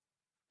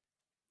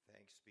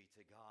Thanks be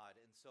to God.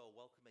 And so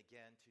welcome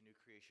again to New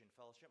Creation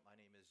Fellowship. My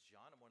name is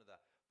John. I'm one of the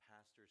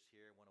pastors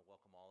here. I want to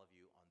welcome all of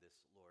you on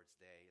this Lord's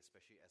Day,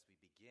 especially as we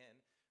begin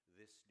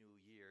this new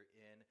year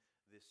in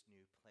this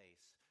new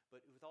place.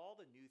 But with all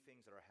the new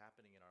things that are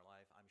happening in our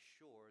life, I'm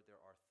sure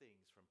there are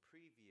things from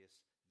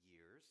previous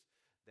years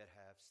that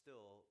have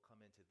still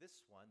come into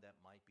this one that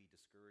might be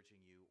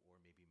discouraging you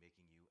or maybe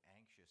making you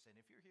anxious. And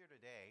if you're here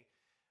today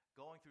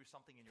going through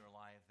something in your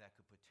life that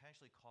could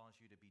potentially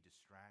cause you to be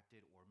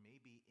distracted or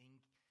maybe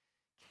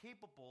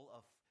incapable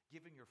of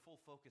giving your full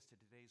focus to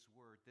today's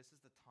word, this is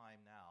the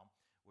time now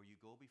where you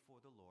go before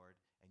the Lord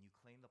and you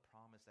claim the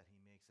promise that he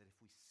makes, that if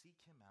we seek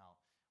him out,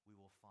 we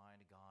will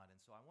find God.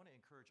 And so I want to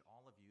encourage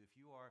all of you, if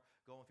you are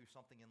going through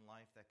something in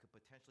life that could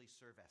potentially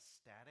serve as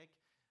static,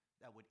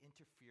 that would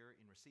interfere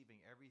in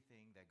receiving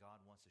everything that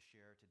God wants to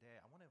share today,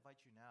 I want to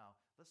invite you now,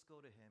 let's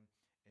go to him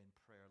in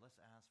prayer.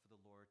 Let's ask for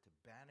the Lord to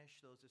banish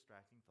those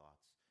distracting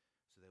thoughts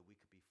so that we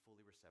could be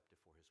fully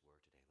receptive for his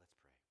word today. Let's pray.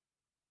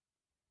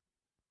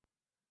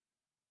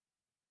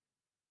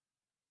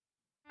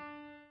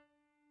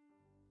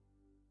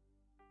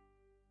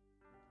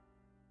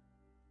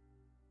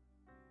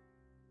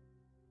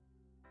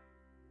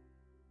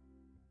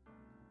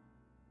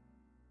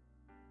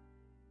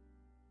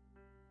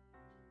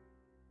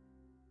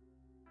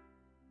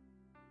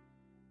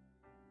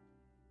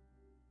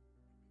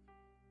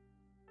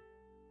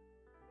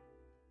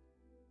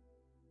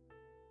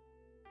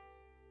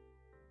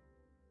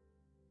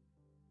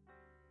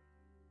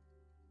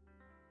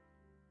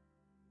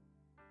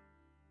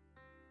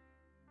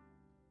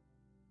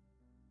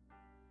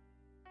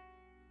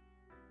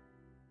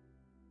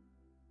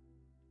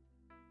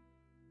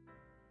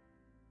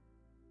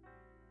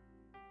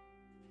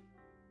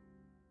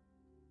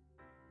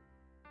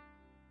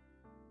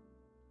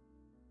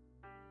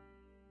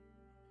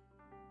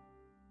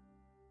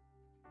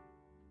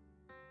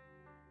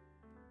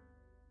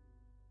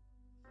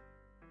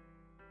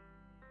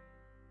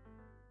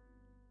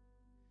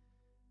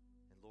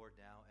 Lord,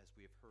 now as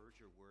we have heard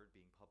your word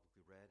being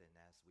publicly read and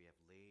as we have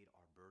laid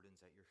our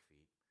burdens at your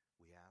feet,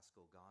 we ask,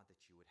 oh God,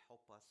 that you would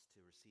help us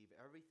to receive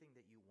everything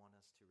that you want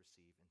us to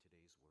receive in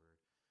today's word.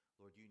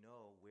 Lord, you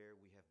know where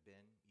we have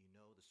been. You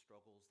know the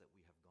struggles that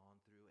we have gone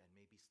through and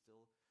maybe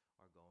still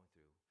are going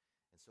through.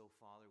 And so,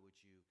 Father, would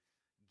you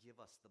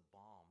give us the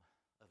balm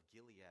of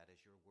Gilead,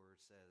 as your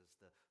word says,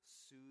 the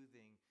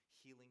soothing,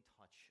 healing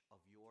touch of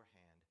your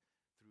hand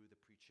through the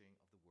preaching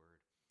of the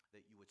word,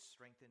 that you would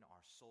strengthen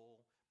our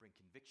soul, bring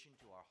conviction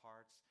to our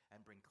hearts,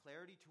 and bring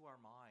clarity to our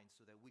minds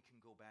so that we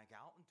can go back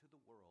out into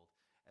the world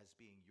as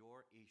being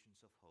your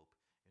agents of hope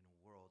in a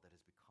world that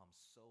has become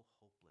so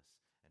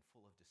hopeless and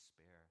full of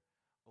despair.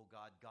 Oh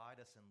God, guide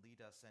us and lead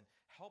us and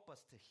help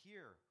us to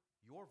hear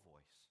your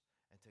voice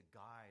and to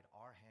guide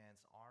our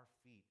hands, our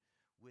feet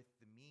with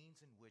the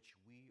means in which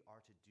we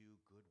are to do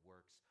good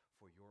works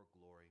for your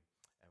glory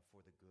and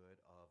for the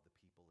good of the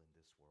people in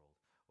this world.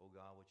 Oh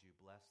God, would you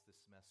bless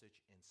this message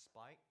in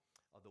spite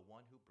of the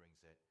one who brings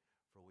it?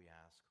 For we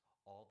ask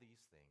all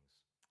these things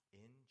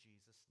in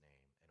Jesus'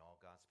 name. And all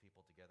God's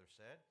people together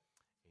said,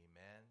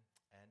 amen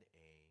and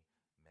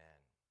amen.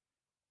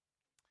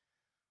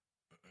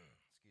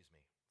 Excuse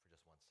me for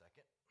just 1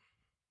 second.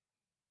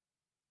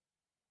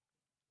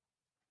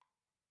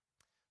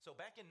 So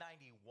back in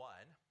 91,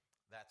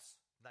 that's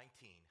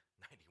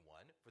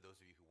 1991, for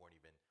those of you who weren't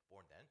even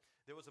born then,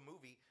 there was a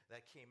movie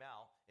that came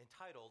out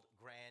entitled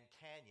Grand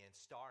Canyon,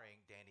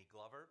 starring Danny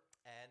Glover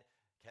and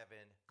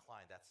Kevin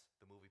Kline. That's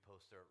the movie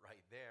poster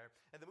right there.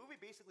 And the movie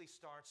basically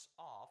starts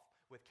off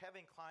with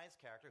Kevin Kline's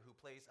character, who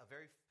plays a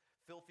very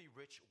filthy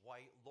rich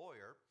white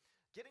lawyer,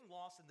 getting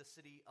lost in the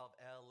city of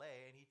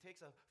L.A., and he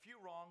takes a few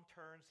wrong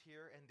turns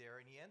here and there,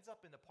 and he ends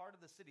up in the part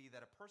of the city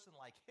that a person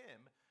like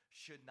him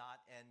should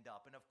not end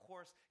up. And of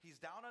course, he's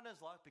down on his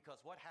luck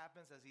because what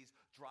happens as he's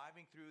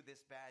driving through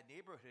this bad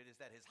neighborhood is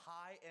that his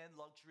high-end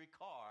luxury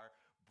car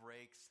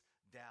breaks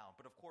down.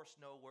 But of course,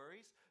 no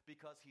worries,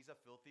 because he's a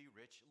filthy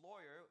rich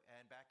lawyer.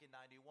 And back in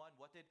 91,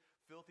 what did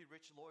filthy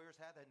rich lawyers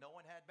have that no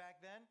one had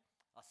back then?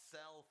 A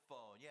cell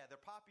phone. Yeah, they're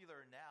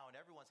popular now and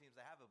everyone seems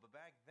to have it, but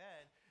back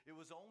then it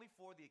was only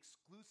for the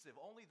exclusive,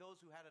 only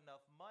those who had enough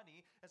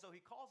money. And so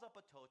he calls up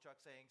a tow truck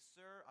saying,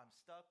 "Sir, I'm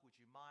stuck. Would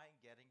you mind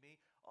getting me?"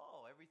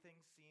 Oh,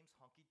 everything seems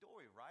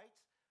hunky-dory, right?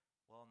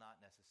 Well, not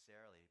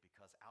necessarily,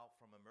 because out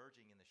from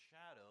emerging in the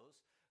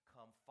shadows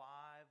come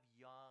 5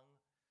 young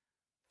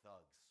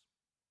thugs,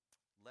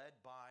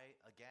 led by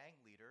a gang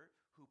leader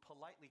who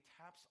politely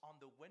taps on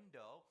the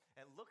window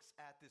and looks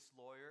at this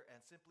lawyer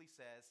and simply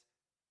says,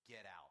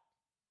 "Get out.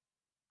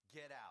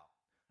 Get out."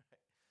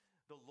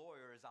 The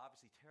lawyer is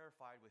obviously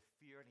terrified with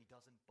fear, and he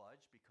doesn't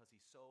budge because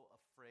he's so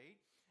afraid.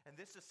 And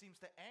this just seems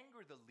to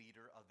anger the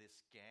leader of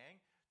this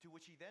gang, to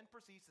which he then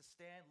proceeds to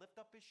stand, lift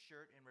up his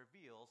shirt, and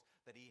reveals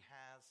that he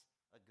has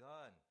a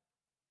gun.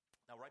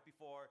 Now, right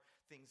before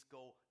things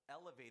go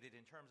elevated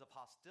in terms of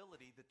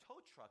hostility, the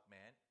tow truck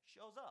man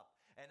shows up.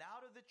 And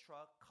out of the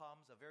truck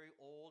comes a very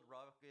old,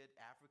 rugged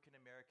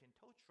African-American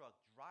tow truck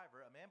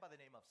driver, a man by the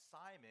name of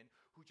Simon,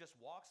 who just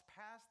walks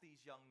past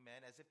these young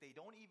men as if they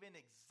don't even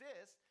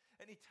exist.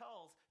 And he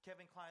tells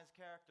Kevin Kline's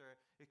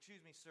character, "Excuse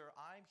me, sir,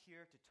 I'm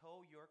here to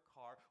tow your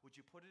car. Would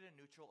you put it in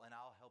neutral and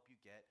I'll help you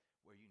get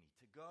where you need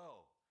to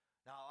go?"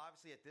 Now,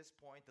 obviously, at this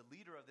point, the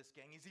leader of this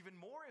gang is even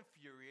more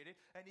infuriated,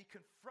 and he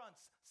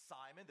confronts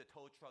Simon, the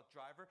tow truck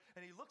driver,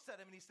 and he looks at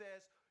him and he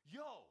says,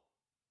 "Yo,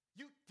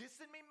 you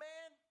dissing me,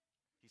 man?"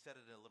 He said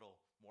it in a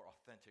little more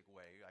authentic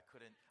way.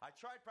 I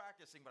tried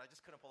practicing, but I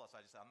just couldn't pull it, so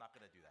I just said, "I'm not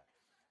going to do that."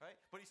 Right?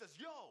 But he says,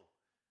 "Yo,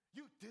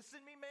 you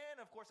dissing me, man?"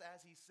 Of course,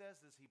 as he says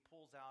this, he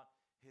pulls out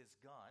his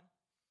gun,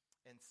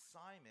 and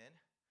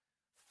Simon,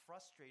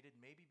 frustrated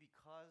maybe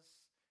because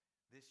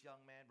this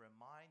young man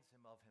reminds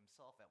him of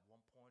himself at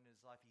one point in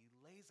his life, he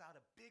lays out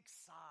a big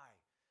sigh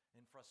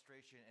in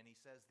frustration, and he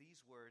says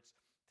these words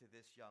to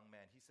this young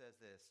man. He says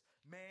this,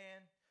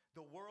 "Man,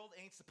 the world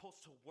ain't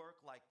supposed to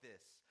work like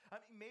this. I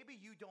mean, maybe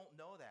you don't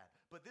know that,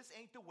 but this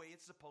ain't the way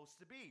it's supposed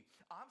to be.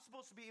 I'm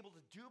supposed to be able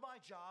to do my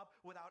job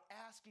without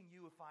asking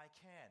you if I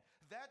can.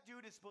 That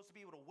dude is supposed to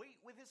be able to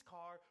wait with his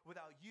car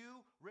without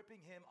you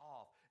ripping him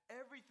off.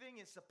 Everything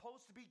is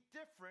supposed to be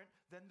different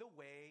than the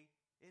way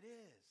it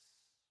is."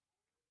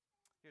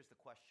 Here's the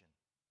question.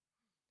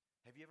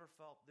 Have you ever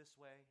felt this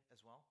way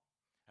as well?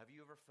 Have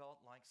you ever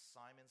felt like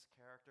Simon's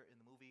character in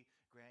the movie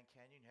Grand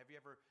Canyon? Have you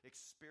ever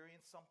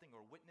experienced something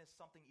or witnessed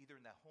something either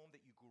in the home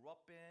that you grew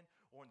up in,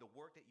 or in the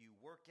work that you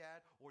work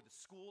at, or the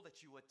school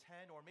that you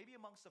attend, or maybe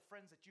amongst the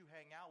friends that you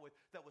hang out with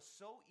that was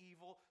so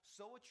evil,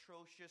 so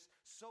atrocious,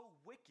 so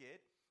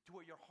wicked to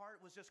where your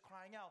heart was just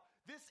crying out,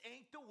 "This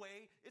ain't the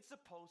way it's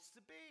supposed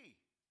to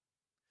be"?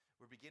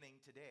 We're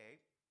beginning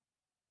today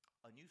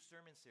a new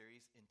sermon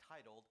series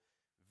entitled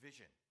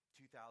Vision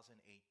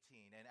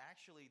 2018. And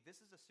actually,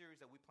 this is a series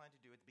that we plan to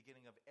do at the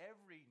beginning of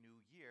every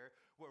new year,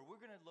 where we're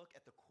going to look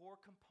at the core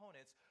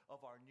components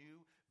of our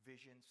new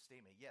vision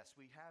statement. Yes,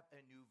 we have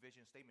a new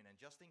vision statement. And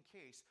just in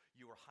case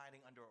you were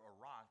hiding under a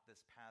rock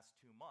this past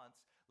 2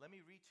 months, let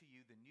me read to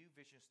you the new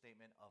vision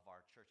statement of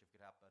our church. If you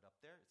could have that up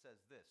there, it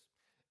says this: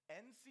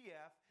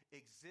 "NCF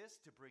exists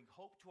to bring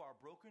hope to our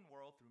broken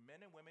world through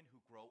men and women who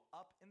grow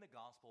up in the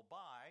gospel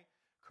by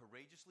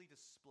courageously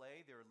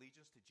display their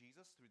allegiance to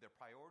Jesus through their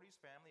priorities,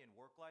 family, and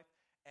work life,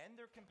 and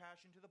their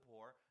compassion to the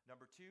poor.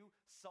 Number 2,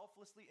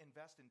 selflessly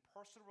invest in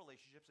personal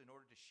relationships in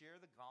order to share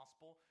the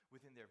gospel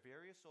within their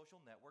various social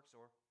networks,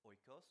 or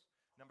oikos.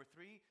 Number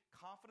 3,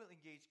 confidently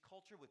engage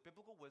culture with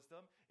biblical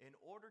wisdom in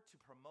order to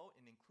promote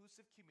an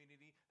inclusive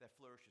community that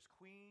flourishes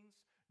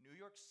Queens, New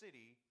York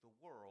City, the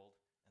world,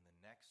 and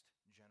the next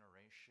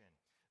generation."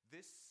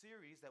 This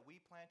series that we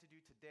plan to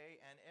do today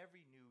and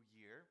every new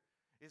year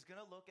is going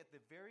to look at the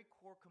very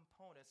core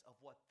components of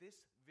what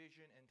this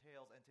vision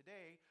entails. And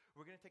today,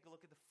 we're going to take a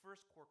look at the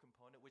first core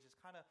component, which is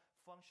kind of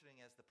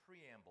functioning as the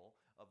preamble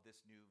of this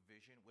new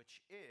vision,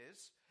 which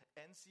is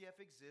NCF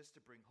exists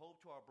to bring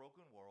hope to our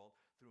broken world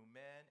through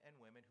men and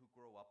women who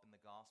grow up in the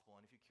gospel.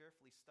 And if you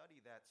carefully study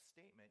that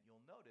statement,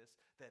 you'll notice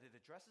that it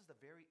addresses the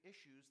very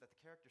issues that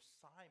the character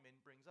Simon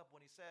brings up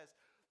when he says,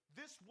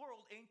 "This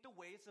world ain't the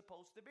way it's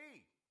supposed to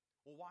be."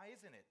 Well, why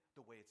isn't it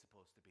the way it's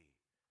supposed to be?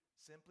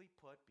 Simply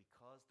put,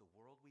 because the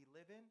world we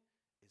live in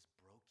is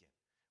broken.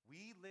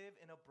 We live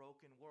in a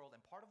broken world,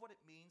 and part of what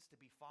it means to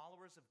be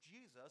followers of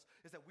Jesus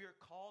is that we are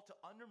called to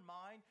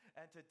undermine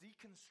and to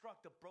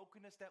deconstruct the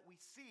brokenness that we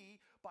see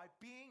by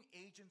being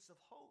agents of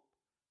hope.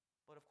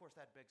 But of course,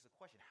 that begs the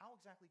question, how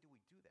exactly do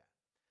we do that?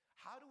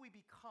 How do we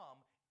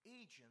become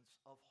agents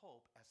of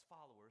hope as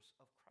followers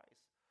of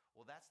Christ?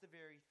 Well, that's the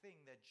very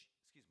thing that,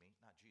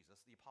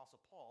 the Apostle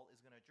Paul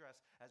is going to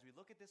address as we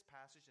look at this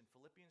passage in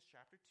Philippians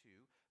chapter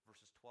 2,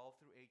 verses 12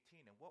 through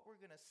 18. And what we're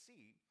going to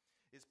see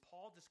is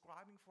Paul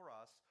describing for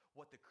us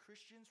what the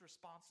Christian's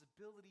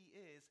responsibility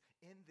is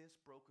in this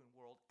broken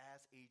world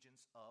as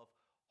agents of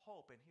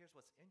hope. And here's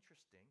what's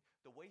interesting.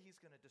 The way he's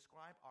going to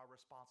describe our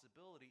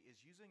responsibility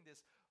is using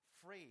this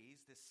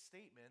phrase, this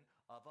statement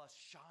of us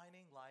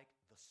shining like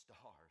the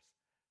stars.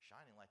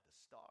 Shining like the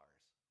stars.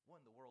 What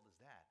in the world is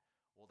that?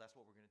 Well, that's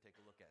what we're going to take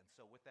a look at. And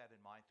so with that in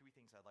mind, 3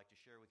 things I'd like to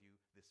share with you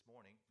this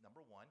morning.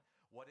 Number 1,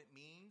 what it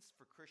means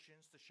for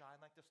Christians to shine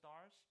like the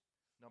stars.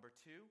 Number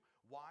 2,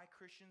 why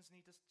Christians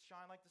need to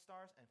shine like the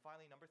stars. And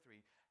finally, number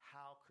 3,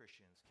 how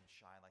Christians can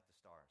shine like the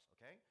stars,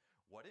 okay?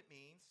 What it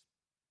means,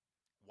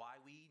 why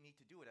we need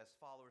to do it as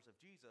followers of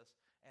Jesus,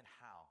 and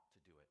how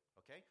to do it,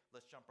 okay?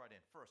 Let's jump right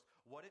in. First,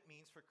 what it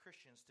means for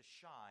Christians to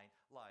shine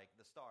like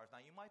the stars. Now,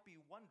 you might be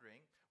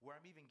wondering where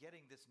I'm even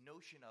getting this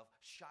notion of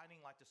shining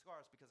like the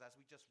stars, because as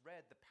we just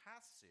read the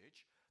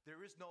passage,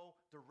 there is no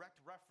direct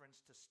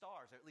reference to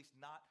stars, or at least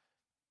not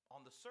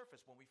on the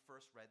surface when we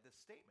first read this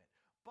statement.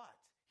 But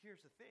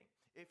here's the thing.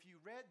 If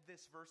you read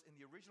this verse in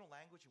the original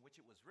language in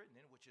which it was written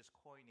in, which is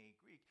Koine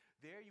Greek,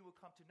 there you will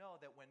come to know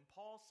that when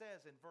Paul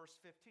says in verse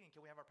 15,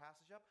 can we have our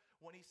passage up?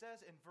 When he says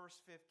in verse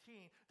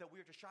 15 that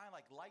we are to shine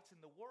like lights in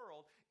the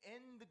world,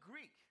 in the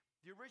Greek,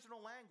 the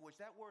original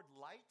language, that word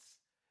lights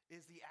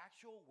is the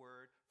actual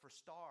word for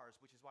stars,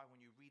 which is why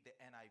when you read the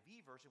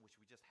NIV version, which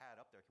we just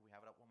had up there, can we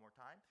have it up one more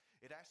time?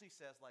 It actually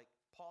says, like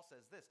Paul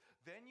says this,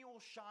 "Then you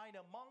will shine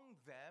among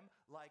them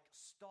like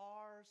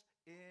stars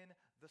in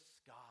the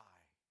sky."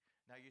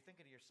 Now you're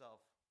thinking to yourself,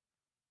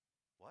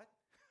 What?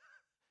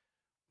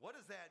 What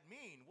does that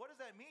mean? What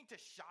does that mean to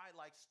shine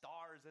like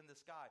stars in the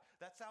sky?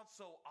 That sounds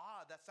so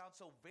odd. That sounds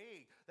so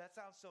vague. That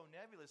sounds so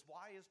nebulous.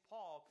 Why is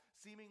Paul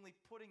seemingly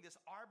putting this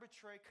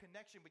arbitrary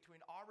connection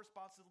between our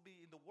responsibility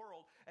in the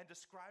world and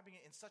describing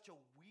it in such a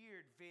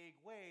weird, vague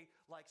way,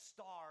 like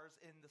stars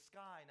in the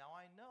sky? Now,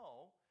 I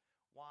know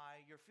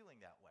why you're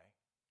feeling that way.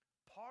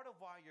 Part of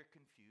why you're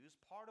confused,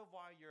 part of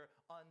why you're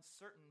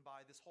uncertain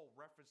by this whole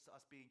reference to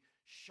us being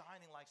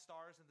shining like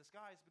stars in the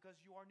sky is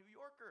because you are New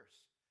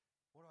Yorkers.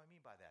 What do I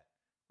mean by that?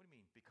 What do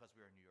you mean, because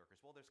we are New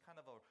Yorkers? Well, there's kind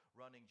of a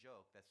running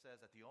joke that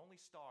says that the only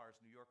stars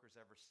New Yorkers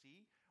ever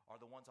see are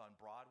the ones on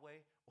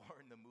Broadway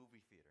or in the movie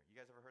theater. You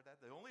guys ever heard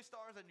that? The only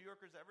stars that New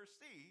Yorkers ever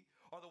see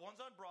are the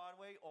ones on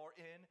Broadway or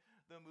in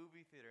the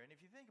movie theater. And if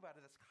you think about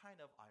it, that's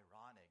kind of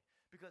ironic.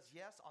 Because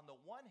yes, on the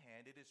one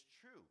hand, it is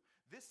true.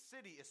 This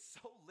city is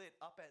so lit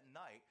up at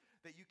night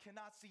that you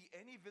cannot see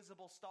any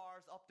visible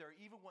stars up there,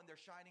 even when they're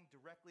shining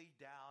directly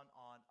down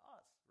on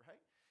us,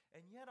 right?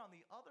 And yet, on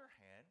the other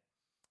hand,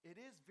 it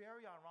is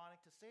very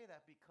ironic to say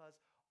that because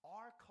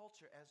our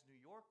culture as New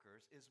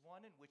Yorkers is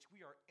one in which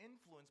we are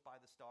influenced by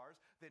the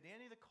stars than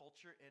any of the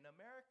culture in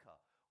America.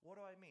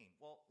 What do I mean?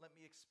 Well, let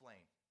me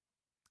explain.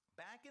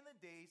 Back in the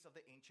days of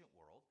the ancient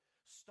world,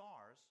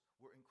 stars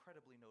were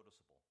incredibly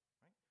noticeable,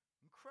 right?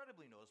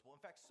 Incredibly noticeable.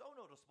 In fact, so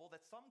noticeable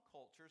that some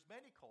cultures,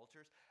 many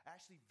cultures,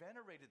 actually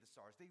venerated the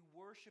stars. They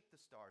worshiped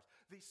the stars.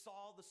 They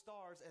saw the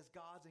stars as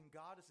gods and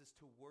goddesses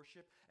to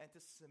worship and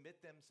to submit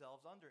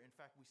themselves under. In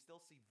fact, we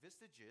still see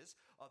vestiges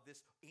of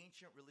this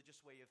ancient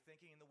religious way of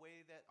thinking in the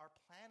way that our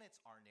planets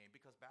are named.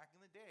 Because back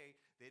in the day,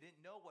 they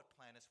didn't know what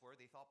planets were.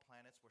 They thought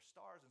planets were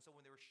stars. And so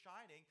when they were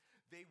shining,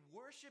 they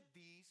worshiped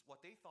these,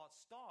 what they thought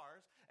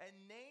stars, and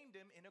named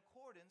them in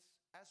accordance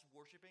as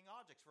worshiping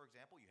objects. For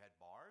example, you had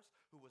Mars,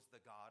 who was the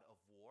god of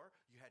war.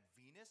 You had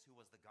Venus, who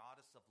was the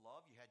goddess of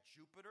love. You had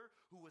Jupiter,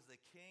 who was the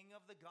king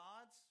of the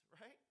gods,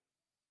 right?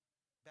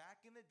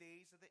 Back in the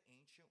days of the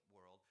ancient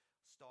world,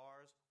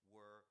 stars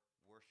were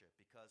worship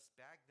because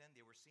back then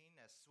they were seen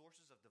as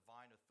sources of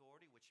divine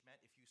authority, which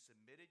meant if you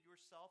submitted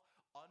yourself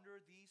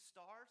under these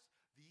stars,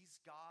 these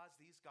gods,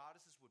 these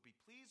goddesses would be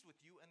pleased with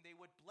you and they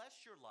would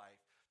bless your life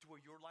to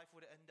where your life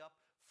would end up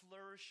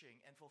flourishing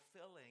and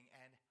fulfilling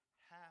and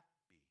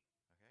happy. Okay?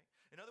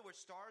 In other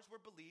words, stars were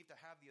believed to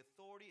have the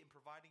authority in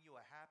providing you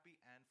a happy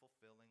and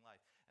fulfilling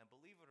life. And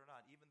believe it or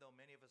not, even though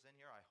many of us in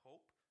here, I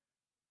hope,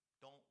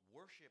 don't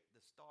worship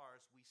the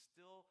stars, we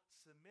still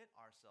submit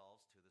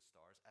ourselves to the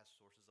stars as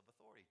sources of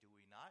authority, do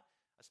we not?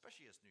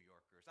 Especially as New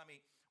Yorkers. I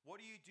mean,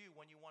 what do you do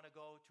when you want to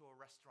go to a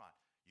restaurant?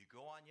 You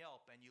go on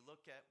Yelp and you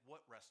look at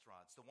what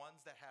restaurants? The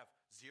ones that have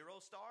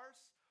 0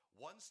 stars?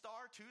 1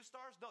 star, 2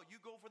 stars? No,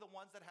 you go for the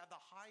ones that have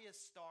the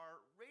highest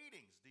star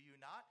ratings, do you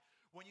not?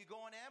 When you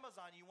go on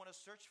Amazon, you want to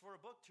search for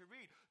a book to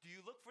read. Do you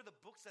look for the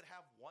books that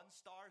have 1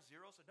 star,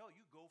 0? So no,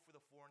 you go for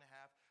the 4.5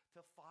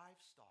 to 5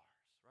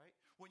 stars, right?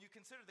 When you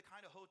consider the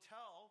kind of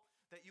hotel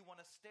that you want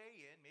to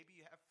stay in, maybe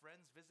you have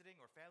friends visiting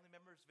or family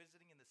members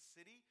visiting in the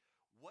city,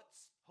 what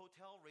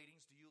hotel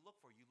ratings do you look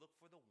for? You look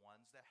for the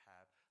ones that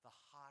have the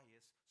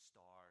highest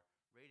star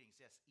ratings.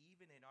 Yes,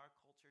 even in our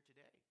culture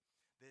today,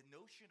 the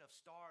notion of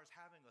stars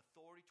having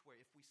authority to where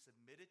if we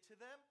submitted to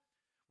them,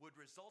 would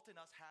result in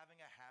us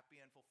having a happy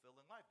and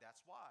fulfilling life.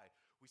 That's why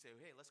we say,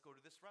 hey, let's go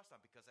to this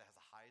restaurant because it has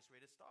the highest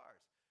rated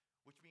stars.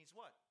 Which means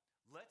what?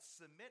 Let's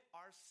submit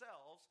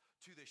ourselves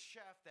to the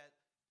chef that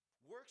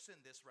works in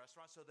this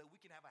restaurant so that we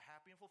can have a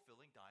happy and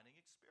fulfilling dining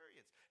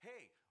experience.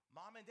 Hey,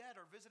 mom and dad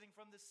are visiting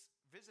from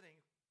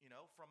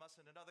us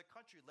in another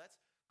country. Let's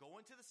go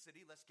into the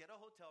city. Let's get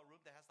a hotel room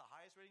that has the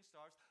highest rating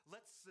stars.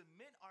 Let's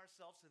submit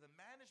ourselves to the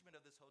management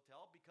of this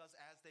hotel because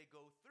as they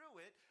go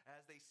through it,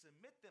 as they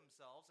submit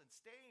themselves and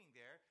staying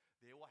there,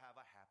 they will have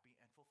a happy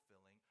and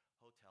fulfilling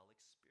hotel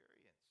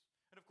experience.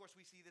 And of course,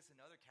 we see this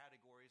in other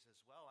categories as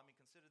well. I mean,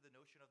 consider the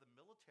notion of the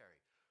military.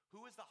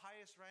 Who is the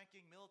highest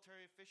ranking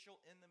military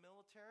official in the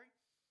military?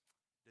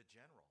 The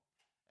general.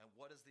 And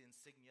what is the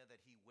insignia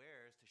that he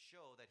wears to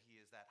show that he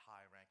is that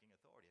high ranking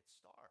authority? It's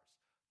stars.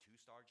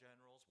 2-star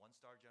generals,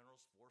 1-star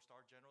generals,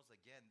 4-star generals.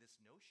 Again, this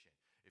notion,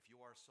 if you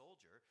are a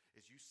soldier,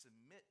 is you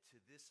submit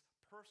to this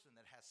person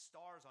that has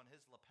stars on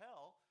his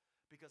lapel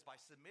because by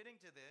submitting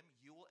to them,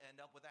 you will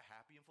end up with a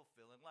happy and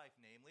fulfilling life.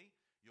 Namely,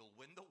 you'll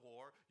win the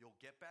war, you'll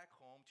get back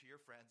home to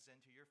your friends and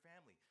to your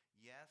family.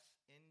 Yes,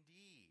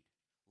 indeed.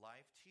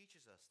 Life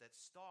teaches us that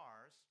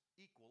stars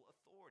equal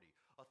authority.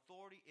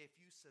 Authority, if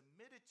you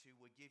submitted to,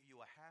 would give you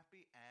a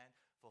happy and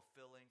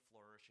fulfilling,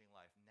 flourishing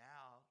life.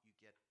 Now you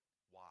get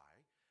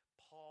why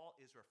Paul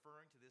is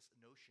referring to this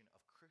notion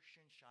of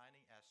Christians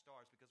shining as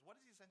stars, because what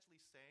is he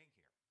essentially saying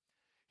here?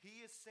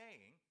 He is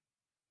saying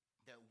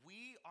that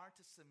we are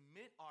to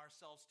submit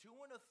ourselves to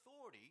an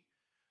authority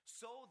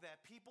so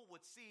that people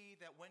would see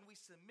that when we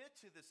submit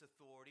to this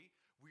authority,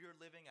 we are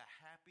living a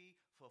happy,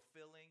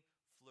 fulfilling,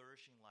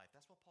 flourishing life.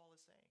 That's what Paul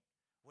is saying.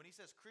 When he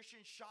says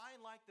Christians shine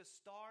like the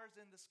stars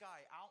in the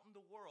sky out in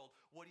the world,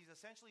 what he's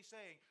essentially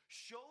saying,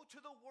 show to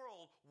the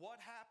world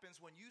what happens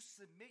when you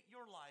submit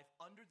your life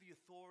under the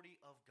authority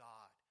of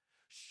God.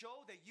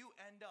 Show that you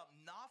end up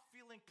not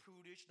feeling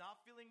bondage,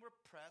 not feeling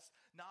repressed,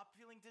 not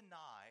feeling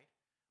denied,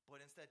 but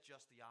instead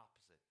just the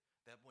opposite.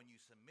 That when you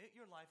submit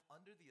your life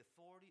under the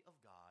authority of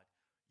God,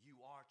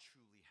 you are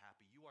truly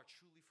happy. You are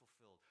truly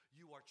fulfilled.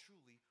 You are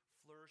truly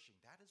flourishing.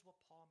 That is what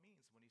Paul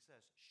means when he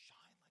says,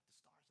 shine like the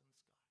stars in the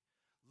sky.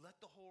 Let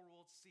the whole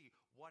world see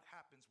what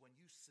happens when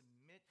you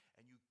submit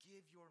and you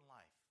give your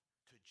life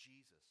to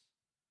Jesus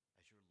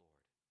as your Lord,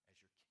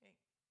 as your King.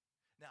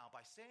 Now,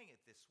 by saying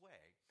it this way,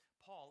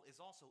 Paul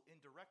is also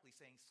indirectly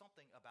saying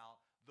something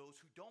about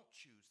those who don't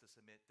choose to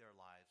submit their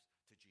lives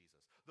to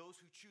Jesus, those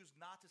who choose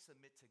not to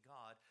submit to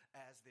God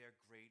as their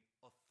great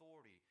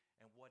authority.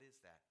 And what is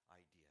that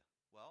idea?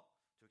 Well,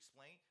 to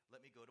explain,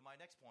 let me go to my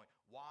next point.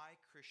 Why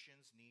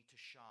Christians need to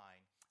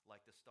shine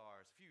like the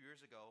stars. A few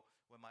years ago,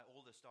 when my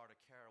oldest daughter,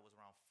 Kara, was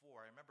around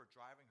 4, I remember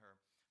driving her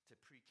to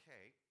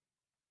pre-K.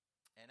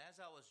 And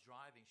as I was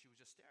driving, she was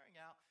just staring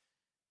out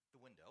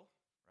the window,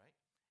 right?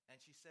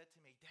 And she said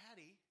to me,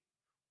 Daddy,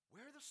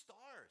 where are the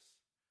stars?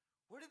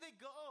 Where did they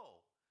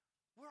go?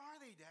 Where are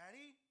they,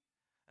 Daddy?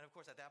 And of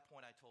course, at that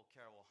point, I told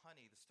Kara, well,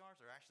 honey, the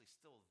stars are actually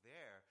still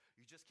there.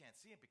 You just can't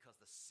see them because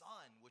the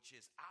sun, which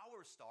is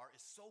our star,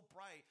 is so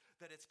bright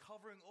that it's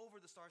covering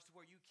over the stars to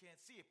where you can't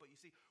see it. But you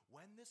see,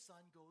 when the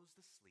sun goes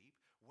to sleep,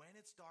 when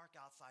it's dark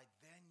outside,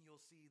 then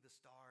you'll see the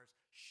stars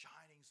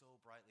shining so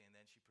brightly. And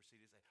then she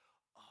proceeded to say,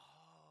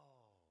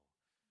 oh,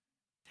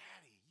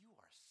 Daddy, you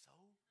are so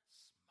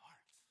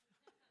smart.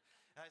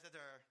 And I said to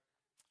her,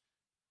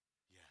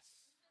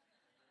 yes,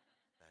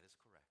 that is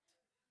correct.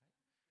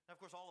 Now, of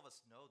course, all of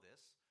us know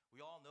this. We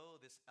all know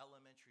this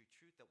elementary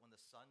truth that when the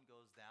sun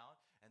goes down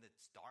and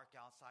it's dark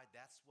outside,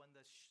 that's when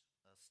the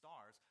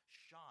stars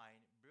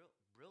shine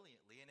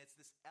brilliantly. And it's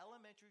this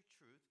elementary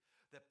truth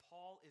that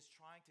Paul is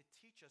trying to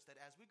teach us, that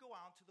as we go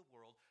out into the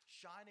world,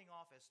 shining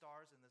off as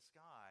stars in the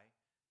sky,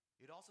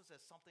 it also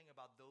says something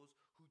about those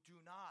who do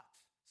not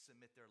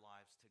submit their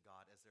lives to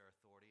God as their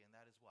authority. And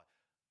that is what?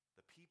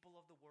 The people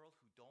of the world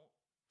who don't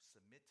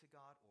submit to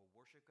God or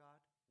worship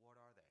God, what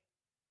are they?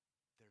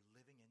 They're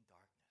living in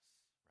darkness,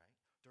 right?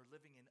 They're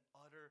living in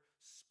utter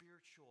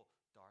spiritual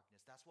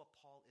darkness. That's what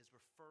Paul is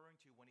referring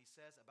to when he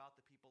says about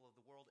the people of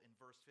the world in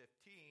verse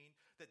 15,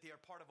 that they are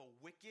part of a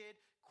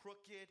wicked,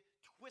 crooked,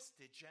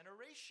 twisted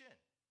generation.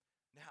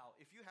 Now,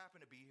 if you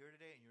happen to be here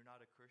today and you're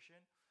not a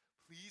Christian,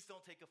 please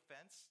don't take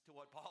offense to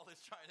what Paul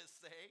is trying to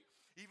say.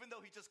 Even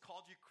though he just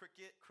called you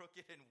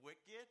crooked, and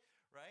wicked,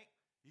 right?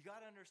 You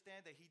got to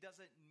understand that he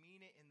doesn't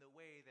mean it in the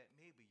way that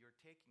maybe you're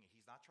taking it.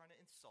 He's not trying to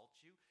insult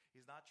you.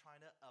 He's not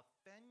trying to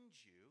offend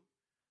you,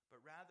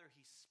 but rather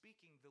he's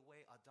speaking the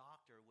way a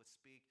doctor would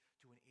speak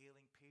to an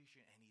ailing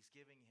patient, and he's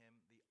giving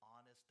him the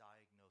honest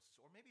diagnosis.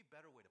 Or maybe a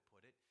better way to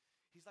put it,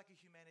 he's like a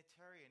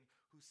humanitarian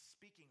who's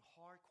speaking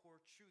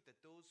hardcore truth that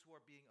those who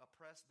are being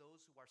oppressed,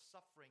 those who are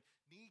suffering,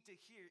 need to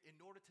hear in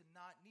order to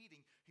not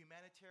needing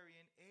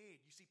humanitarian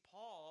aid. You see,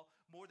 Paul,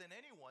 more than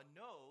anyone,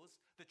 knows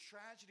the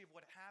tragedy of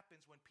what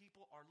happens when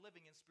people are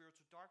living in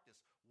spiritual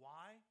darkness.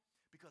 Why?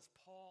 Because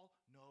Paul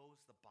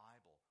knows the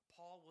Bible.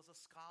 Paul was a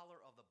scholar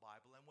of the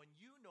Bible. And when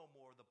you know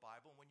more of the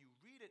Bible, and when you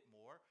read it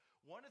more,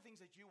 one of the things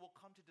that you will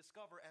come to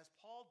discover, as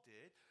Paul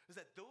did, is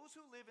that those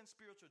who live in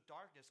spiritual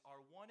darkness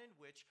are one in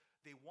which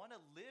they want to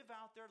live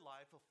out their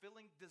life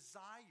fulfilling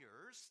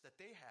desires that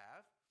they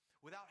have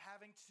without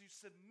having to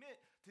submit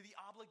to the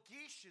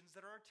obligations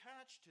that are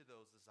attached to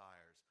those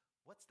desires.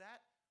 What's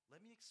that?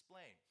 Let me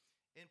explain.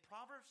 In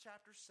Proverbs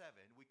chapter 7,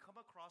 we come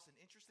across an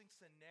interesting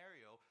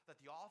scenario that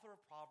the author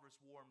of Proverbs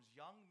warns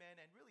young men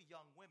and really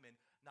young women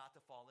not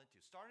to fall into.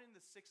 Starting in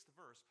the 6th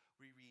verse,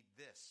 we read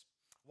this.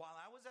 While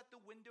I was at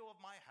the window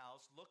of my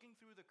house looking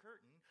through the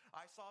curtain,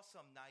 I saw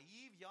some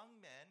naive young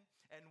men,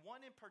 and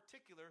one in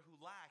particular who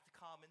lacked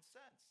common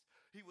sense.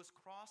 He was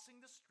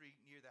crossing the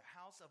street near the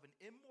house of an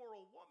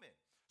immoral woman,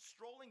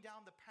 strolling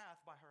down the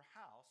path by her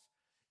house.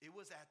 It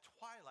was at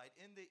twilight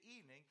in the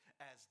evening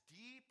as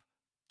deep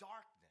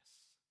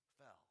darkness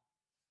fell.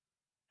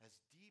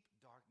 As deep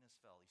darkness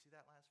fell. You see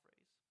that last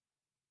phrase?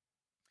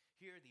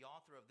 Here, the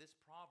author of this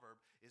proverb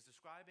is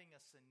describing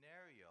a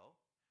scenario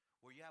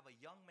where you have a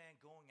young man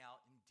going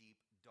out in deep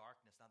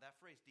darkness. Now, that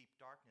phrase, deep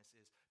darkness,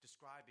 is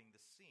describing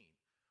the scene.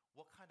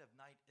 What kind of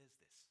night is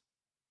this?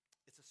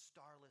 It's a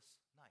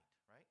starless night,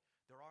 right?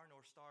 There are no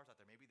stars out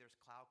there. Maybe there's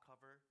cloud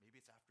cover. Maybe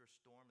it's after a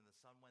storm and the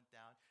sun went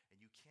down and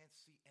you can't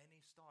see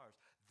any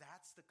stars.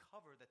 That's the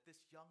cover that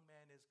this young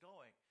man is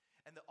going.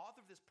 And the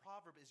author of this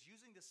proverb is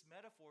using this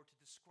metaphor to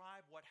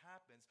describe what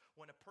happens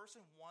when a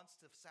person wants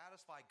to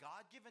satisfy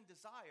God-given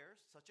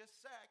desires, such as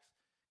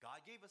sex. God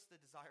gave us the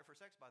desire for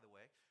sex, by the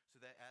way, so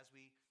that as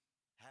we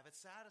have it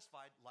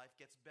satisfied, life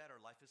gets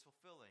better, life is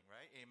fulfilling,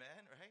 right?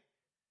 Amen, right?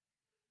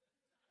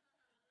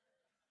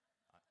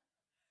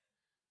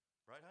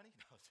 Right, honey?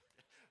 No.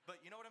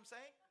 But you know what I'm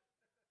saying?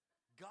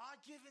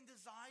 God-given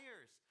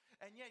desires.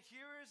 And yet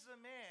here is a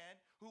man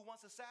who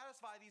wants to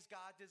satisfy these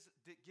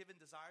God-given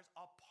desires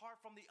apart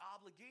from the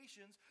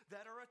obligations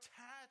that are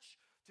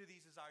attached to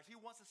these desires. He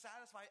wants to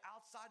satisfy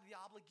outside of the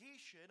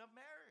obligation of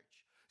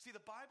marriage. See,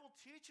 the Bible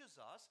teaches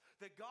us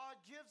that God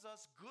gives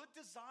us good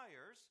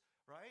desires,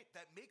 right,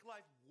 that make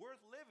life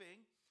worth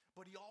living,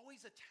 but he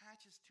always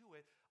attaches to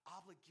it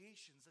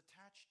obligations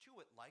attached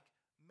to it, like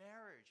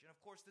marriage. And of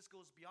course, this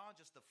goes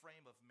beyond just the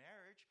frame of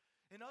marriage.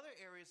 In other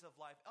areas of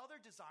life, other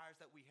desires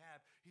that we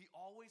have, he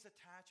always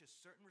attaches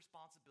certain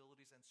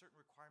responsibilities and certain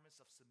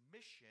requirements of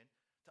submission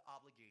to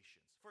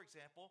obligations. For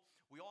example,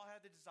 we all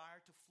have the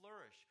desire to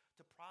flourish,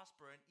 to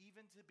prosper, and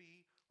even to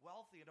be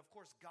wealthy. And of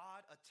course,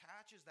 God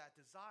attaches that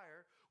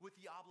desire with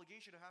the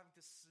obligation of having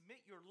to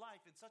submit your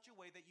life in such a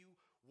way that you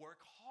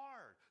work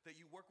hard, that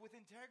you work with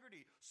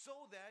integrity,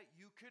 so that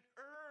you could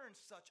earn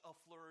such a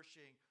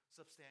flourishing,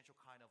 substantial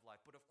kind of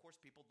life. But of course,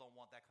 people don't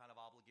want that kind of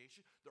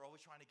obligation. They're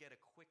always trying to get a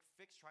quick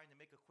fix, trying to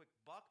make a quick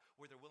buck,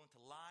 where they're willing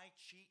to lie,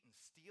 cheat, and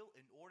steal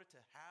in order to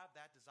have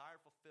that desire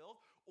fulfilled.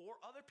 Or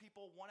other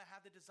people want to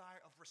have the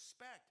desire of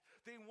respect.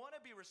 They want to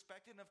be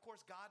respected, and of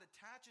course, God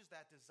attaches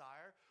that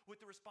desire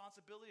with the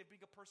responsibility of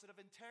being a person of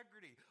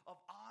integrity,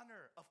 of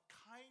honor, of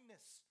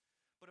kindness.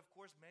 But of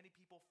course, many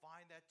people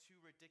find that too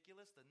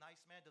ridiculous. The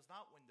nice man does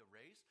not win the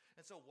race.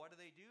 And so what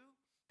do?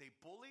 They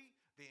bully,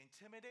 they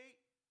intimidate,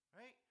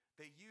 right?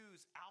 They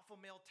use alpha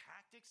male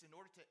tactics in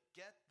order to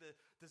get the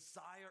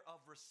desire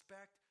of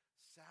respect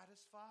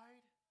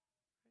satisfied.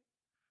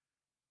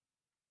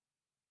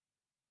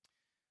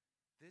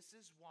 Right? This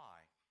is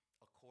why,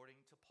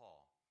 according to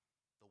Paul,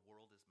 the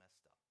world is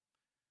messed up.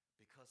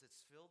 Because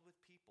it's filled with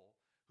people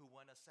who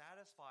want to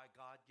satisfy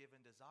God-given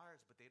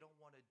desires, but they don't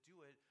want to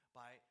do it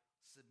by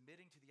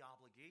submitting to the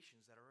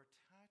obligations that are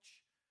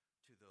attached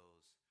to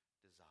those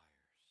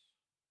desires.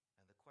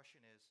 And the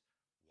question is,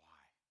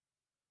 why?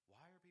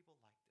 Why are people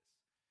like this?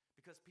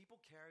 Because people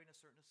carry a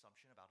certain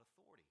assumption about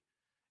authority.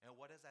 And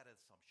what is that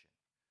assumption?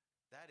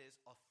 That is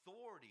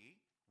authority,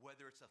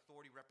 whether it's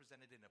authority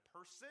represented in a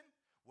person,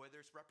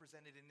 whether it's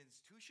represented in an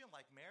institution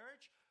like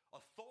marriage.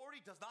 Authority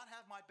does not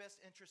have my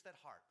best interest at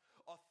heart.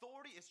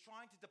 Authority is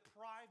trying to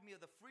deprive me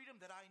of the freedom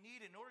that I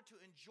need in order to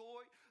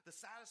enjoy the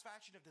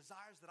satisfaction of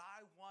desires that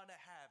I want to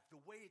have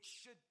the way it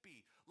should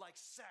be, like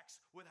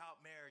sex without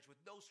marriage,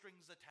 with no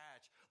strings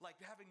attached, like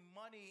having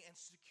money and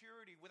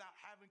security without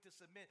having to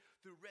submit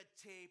through red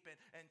tape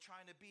and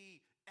trying to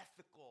be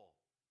ethical,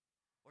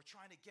 or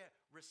trying to get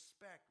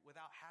respect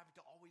without having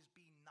to always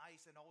be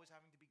nice and always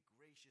having to be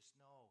gracious.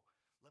 No,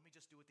 let me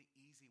just do it the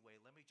easy way.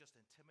 Let me just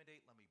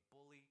intimidate, let me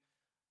bully,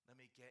 let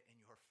me get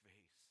in your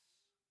face.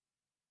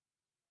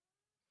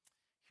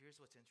 Here's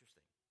what's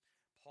interesting.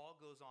 Paul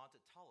goes on to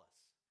tell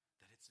us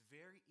that it's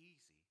very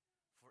easy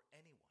for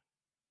anyone,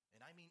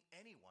 and I mean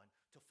anyone,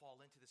 to fall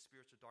into the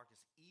spiritual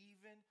darkness,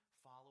 even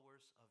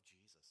followers of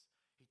Jesus.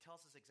 He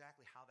tells us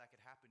exactly how that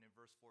could happen in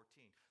verse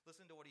 14.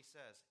 Listen to what he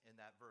says in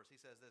that verse. He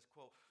says this,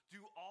 quote,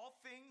 "Do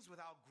all things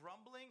without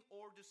grumbling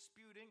or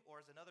disputing," or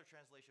as another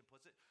translation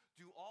puts it,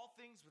 "do all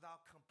things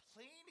without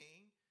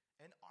complaining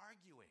and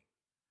arguing."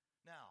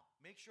 Now,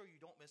 make sure you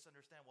don't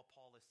misunderstand what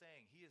Paul is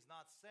saying. He is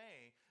not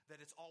saying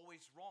that it's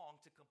always wrong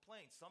to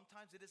complain.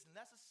 Sometimes it is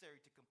necessary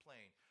to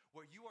complain.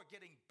 Where you are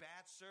getting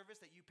bad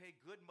service that you pay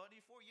good money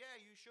for, yeah,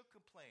 you should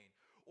complain.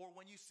 Or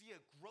when you see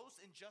a gross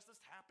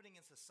injustice happening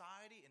in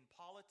society, in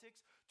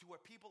politics, to where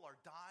people are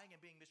dying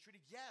and being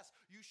mistreated, yes,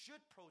 you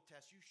should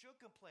protest, you should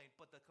complain.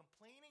 But the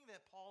complaining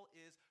that Paul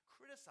is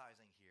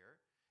criticizing here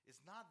is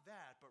not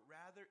that, but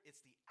rather it's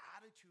the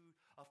attitude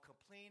of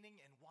complaining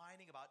and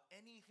whining about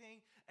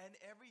anything and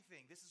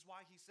everything. This is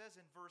why he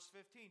says in verse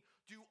 15,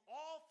 "Do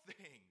all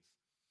things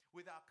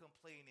without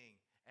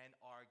complaining and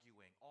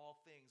arguing." All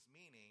things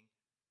meaning,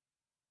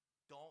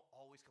 don't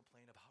always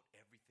complain about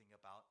everything,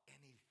 about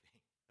anything,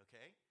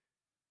 okay?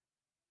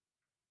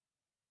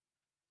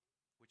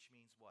 Which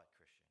means what,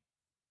 Christian?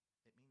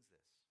 It means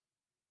this.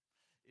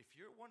 If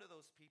you're one of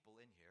those people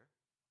in here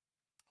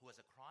who has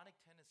a chronic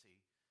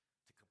tendency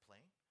to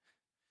complain,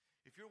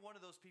 if you're one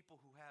of those people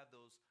who have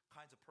those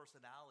kinds of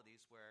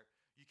personalities where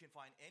you can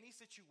find any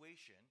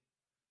situation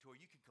to where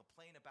you can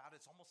complain about it,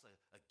 it's almost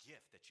a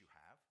gift that you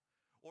have.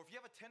 Or if you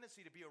have a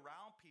tendency to be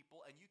around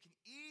people and you can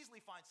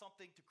easily find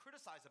something to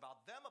criticize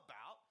about them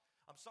about,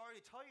 I'm sorry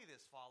to tell you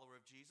this, follower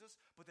of Jesus,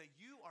 but that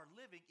you are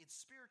living in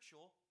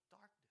spiritual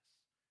darkness.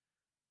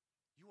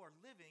 You are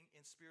living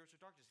in spiritual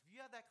darkness. If you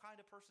have that kind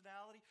of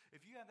personality,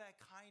 if you have that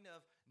kind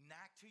of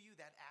knack to you,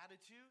 that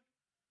attitude,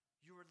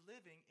 you are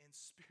living in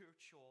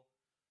spiritual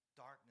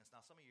darkness.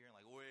 Now, some of you are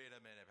like, wait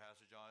a minute,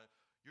 Pastor John.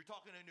 You're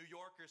talking to New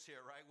Yorkers here,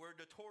 right? We're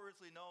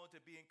notoriously known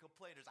to being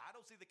complainers. I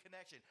don't see the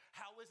connection.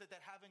 How is it that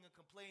having a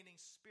complaining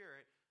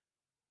spirit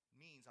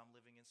means I'm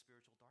living in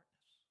spiritual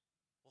darkness?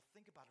 Well,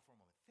 think about it for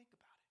a moment. Think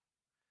about it.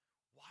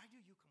 Why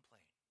do you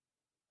complain?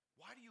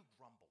 Why do you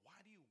grumble? Why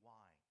do you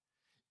whine?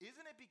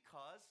 Isn't it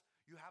because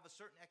you have a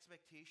certain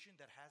expectation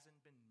that hasn't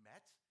been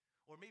met?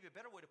 Or maybe a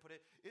better way to put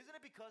it, isn't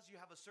it because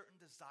you have a certain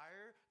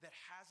desire that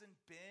hasn't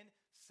been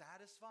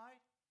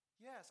satisfied?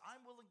 Yes,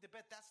 I'm willing to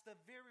bet that's the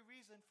very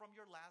reason from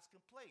your last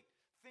complaint.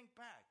 Think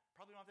back.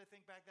 Probably don't have to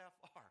think back that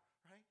far,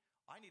 right?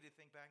 I need to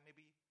think back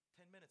maybe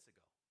 10 minutes ago.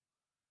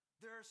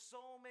 There are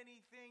so many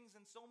things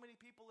and so many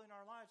people in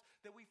our lives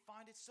that we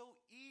find it so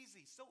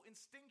easy, so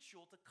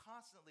instinctual to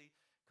constantly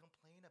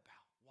complain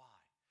about.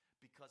 Why?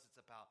 Because it's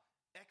about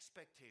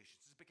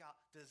expectations. It's about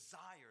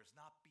desires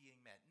not being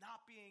met,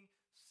 not being being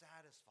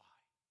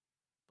satisfied.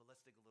 But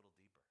let's dig a little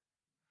deeper.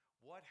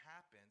 What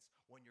happens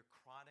when you're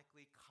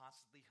chronically,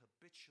 constantly,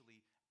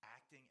 habitually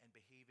acting and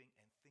behaving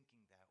and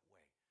thinking that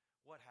way?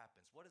 What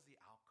happens? What is the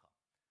outcome?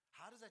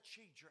 How does that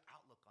change your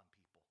outlook on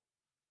people?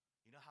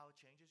 You know how it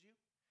changes you?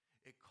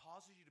 It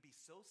causes you to be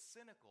so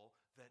cynical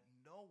that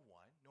no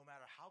one, no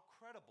matter how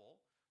credible,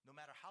 no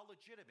matter how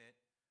legitimate,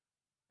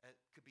 it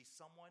could be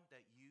someone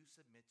that you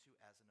submit to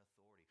as an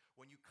authority.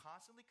 When you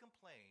constantly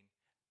complain,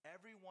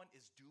 everyone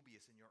is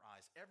dubious in your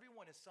eyes.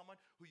 Everyone is someone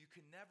who you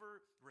can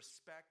never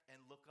respect and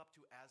look up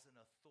to as an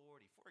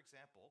authority. For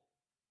example,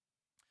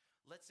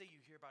 let's say you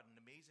hear about an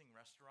amazing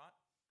restaurant,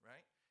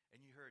 right?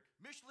 And you heard,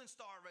 Michelin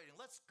star rating,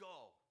 let's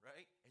go,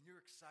 right? And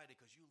you're excited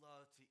because you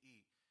love to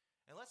eat.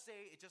 And let's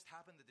say it just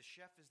happened that the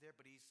chef is there,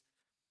 but he's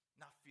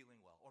not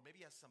feeling well. Or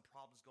maybe he has some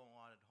problems going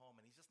on at home,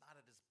 and he's just not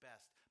at his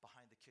best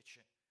behind the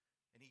kitchen.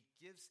 And he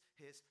gives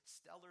his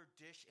stellar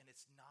dish, and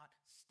it's not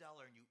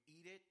stellar. And you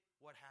eat it,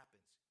 what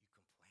happens? You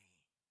complain,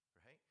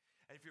 right?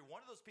 And if you're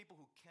one of those people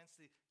who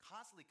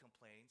constantly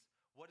complains,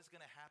 what is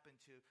going to happen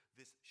to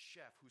this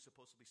chef who's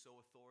supposed to be so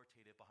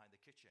authoritative behind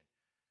the kitchen?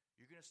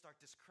 You're going to start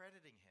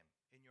discrediting him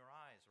in your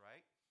eyes,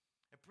 right?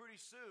 And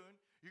pretty soon,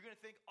 you're going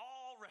to think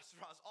all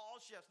restaurants, all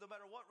chefs, no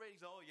matter what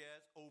ratings, oh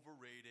yes,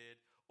 overrated.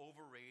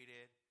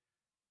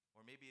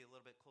 Or maybe a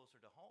little bit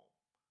closer to home.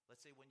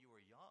 Let's say when you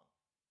were young,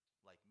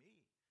 like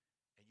me,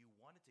 and you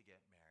wanted to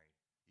get married.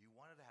 You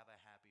wanted to have a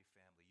happy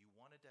family. You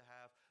wanted to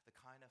have the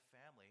kind of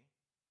family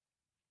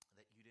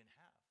that you didn't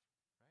have, right?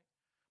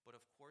 But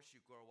of course,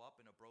 you grow up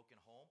in a broken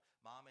home.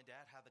 Mom and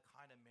dad have the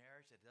kind of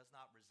marriage that does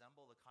not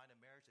resemble the kind of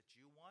marriage that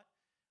you want.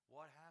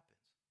 What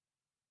happens?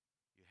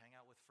 You hang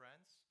out with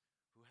friends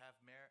who have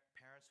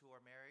parents who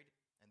are married,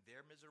 and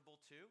they're miserable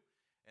too.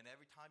 And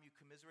every time you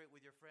commiserate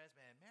with your friends,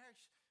 man,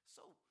 marriage,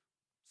 so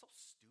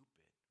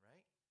stupid,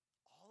 right?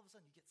 All of a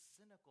sudden, you get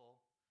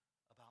cynical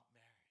about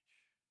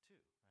marriage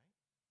too, right?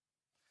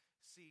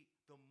 See,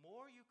 the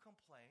more you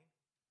complain,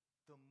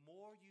 the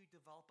more you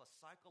develop a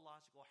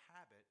psychological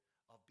habit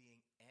of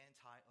being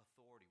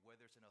anti-authority,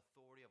 whether it's an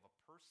authority of a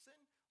person,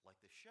 like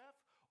the chef,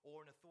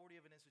 or an authority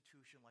of an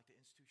institution, like the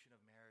institution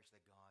of marriage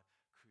that God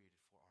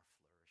created for our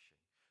flourishing.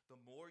 The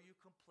more you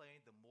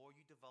complain, the more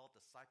you develop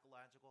the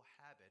psychological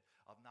habit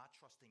of not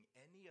trusting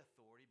any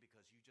authority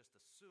because you just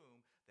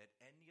assume that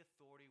any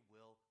authority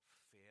will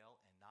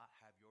fail and not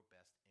have your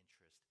best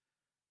interest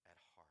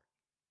at heart.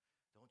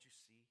 Don't you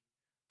see?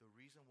 The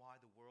reason why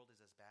the world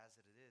is as bad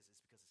as it is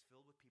because it's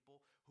filled with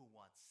people who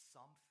want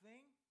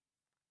something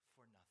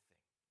for nothing.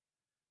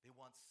 They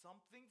want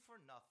something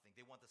for nothing.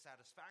 They want the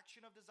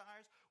satisfaction of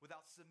desires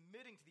without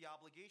submitting to the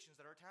obligations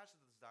that are attached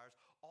to the desires,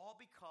 all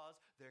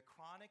because their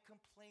chronic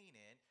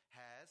complaining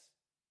has,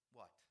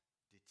 what?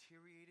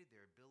 Deteriorated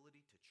their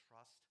ability to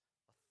trust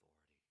authority.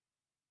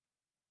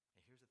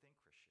 And here's the thing,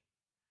 Christian.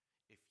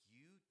 If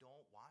you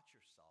don't watch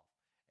yourself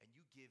and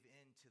you give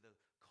in to the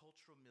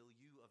cultural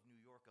milieu of New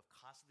York of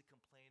constantly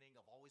complaining,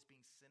 of always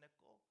being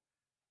cynical,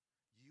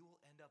 you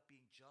will end up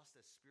being just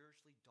as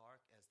spiritually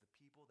dark as the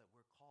people that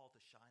we're called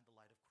to shine the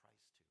light of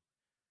Christ to.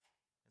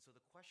 And so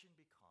the question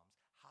becomes,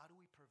 how do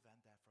we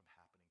prevent that from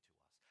happening to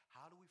us?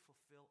 How do we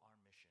fulfill our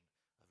mission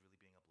of really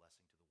being a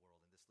blessing to the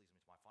world? And this leads me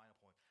to my final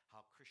point,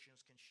 how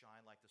Christians can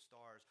shine like the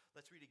stars.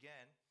 Let's read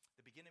again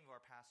the beginning of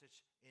our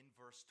passage in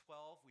verse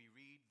 12. We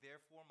read,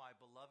 "Therefore, my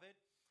beloved,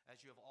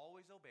 as you have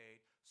always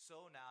obeyed,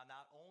 so now,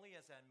 not only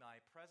as in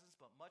my presence,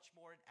 but much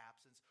more in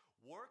absence,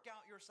 work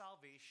out your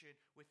salvation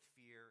with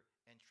fear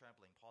and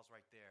trembling." Pause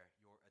right there.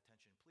 Your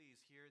attention, please.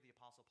 Here the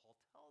Apostle Paul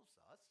tells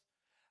us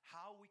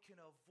how we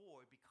can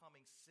avoid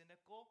becoming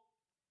cynical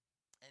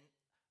and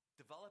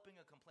developing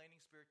a complaining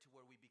spirit to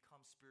where we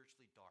become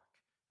spiritually dark.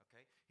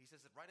 Okay? He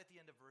says it right at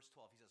the end of verse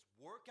 12. He says,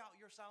 work out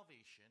your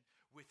salvation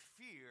with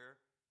fear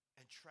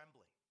and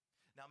trembling.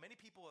 Now, many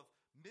people have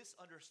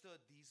misunderstood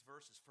these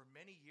verses for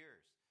many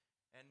years.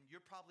 And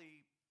you're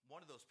probably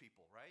one of those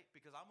people, right?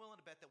 Because I'm willing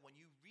to bet that when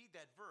you read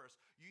that verse,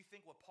 you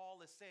think what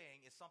Paul is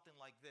saying is something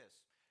like this.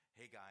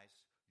 Hey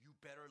guys, you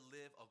better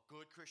live a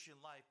good Christian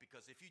life,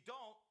 because if you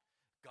don't,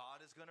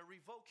 God is going to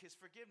revoke his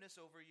forgiveness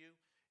over you.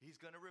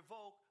 He's going to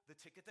revoke the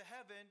ticket to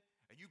heaven,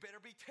 and you better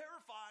be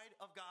terrified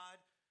of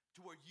God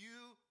to where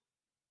you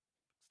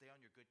stay on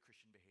your good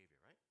Christian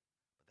behavior, right?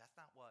 But that's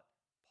not what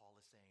Paul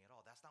is saying at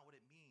all. That's not what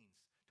it means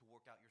to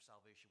work out your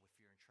salvation with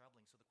fear and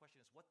trembling. So the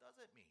question is, what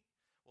does it mean?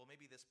 Well,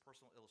 maybe this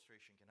personal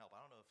illustration can help.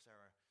 I don't know if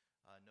Sarah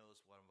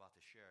knows what I'm about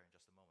to share in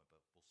just a moment,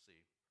 but we'll see.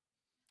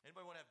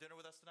 Anybody want to have dinner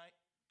with us tonight?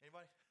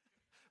 Anybody?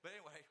 But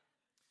anyway,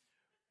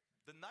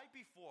 the night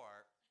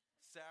before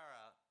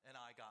Sarah and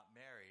I got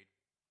married,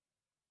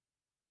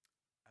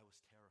 I was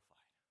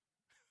terrified.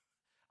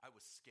 I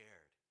was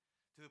scared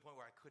to the point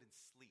where I couldn't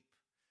sleep.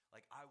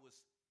 Like, I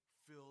was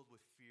filled with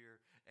fear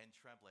and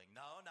trembling.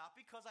 No, not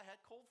because I had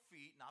cold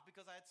feet, not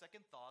because I had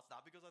second thoughts,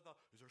 not because I thought,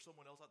 is there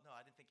someone else? No,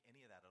 I didn't think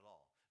any of that at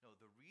all. No,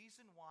 the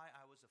reason why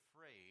I was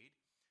afraid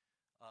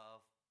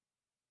of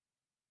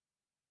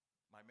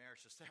my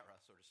marriage to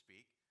Sarah, so to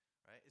speak,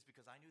 right, is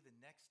because I knew the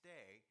next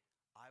day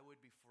I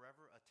would be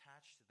forever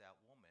attached to that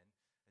woman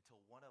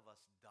until one of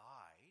us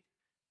died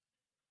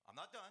I'm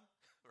not done,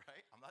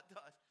 right? I'm not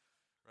done,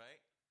 right?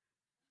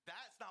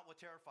 That's not what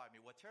terrified me.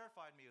 What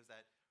terrified me was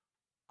that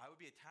I would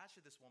be attached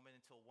to this woman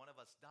until one of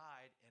us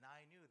died, and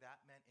I knew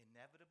that meant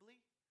inevitably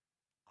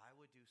I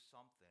would do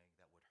something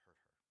that would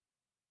hurt her.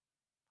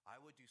 I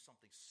would do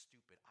something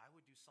stupid. I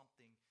would do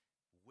something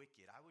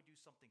wicked. I would do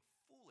something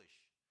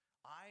foolish.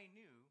 I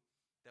knew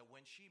that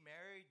when she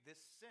married this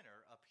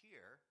sinner up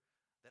here,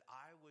 that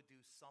I would do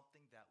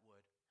something that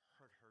would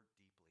hurt her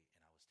deeply, and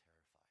I was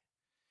terrified.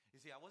 You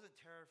see, I wasn't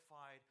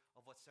terrified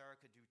of what Sarah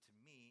could do to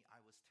me.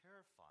 I was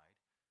terrified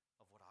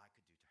of what I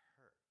could do to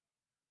her.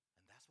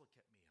 And that's what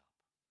kept me up.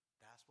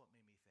 That's what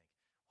made me think,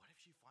 what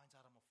if she finds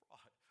out I'm a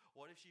fraud?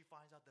 What if she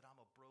finds out that I'm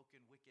a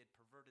broken, wicked,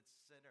 perverted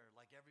sinner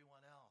like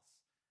everyone else?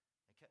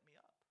 It kept me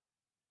up.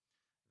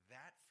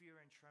 That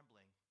fear and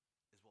trembling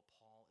is what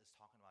Paul is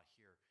talking about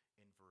here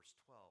in verse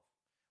 12.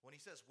 When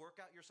he says, work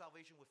out your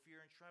salvation with fear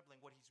and trembling,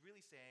 what he's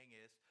really saying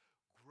is,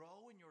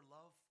 grow in your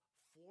love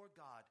for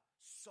God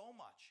so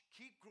much.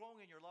 Keep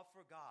growing in your love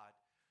for God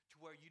to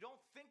where you don't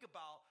think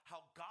about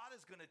how God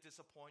is going to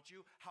disappoint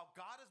you, how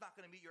God is not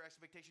going to meet your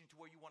expectation to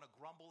where you want to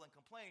grumble and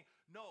complain.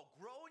 No,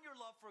 grow in your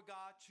love for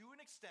God to an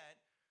extent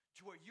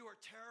to where you are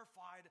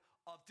terrified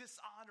of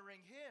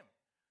dishonoring him,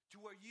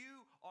 to where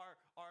you are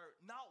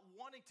not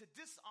wanting to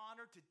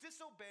dishonor, to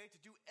disobey, to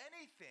do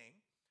anything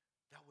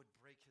that would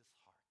break his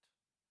heart.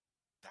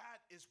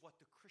 That is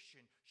what the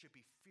Christian should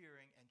be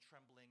fearing and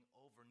trembling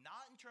over.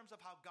 Not in terms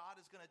of how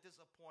God is going to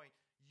disappoint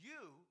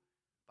you,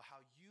 but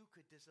how you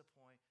could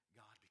disappoint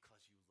God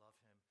because you love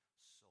him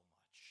so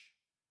much.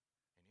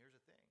 And here's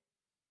the thing.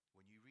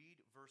 When you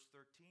read verse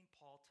 13,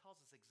 Paul tells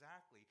us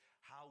exactly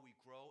how we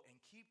grow and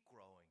keep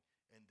growing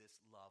in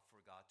this love for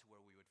God to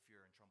where we would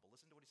fear and tremble.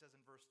 Listen to what he says in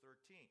verse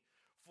 13.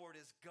 For it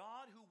is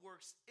God who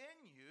works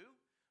in you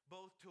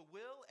both to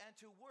will and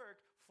to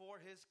work for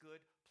his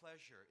good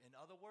pleasure. In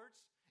other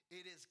words,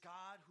 it is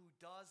God who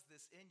does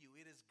this in you.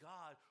 It is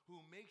God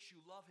who makes you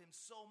love him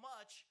so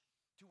much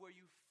to where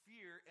you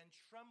fear and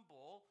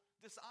tremble,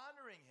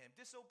 dishonoring him,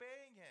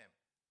 disobeying him,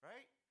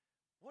 right?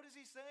 What is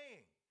he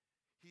saying?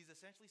 He's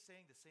essentially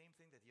saying the same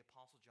thing that the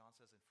Apostle John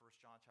says in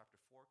 1 John chapter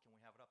 4. Can we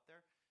have it up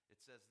there?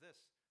 It says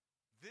this.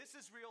 This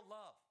is real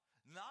love.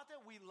 Not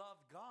that we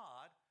loved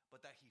God,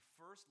 but that he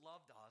first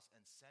loved us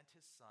and sent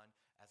his son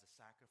as a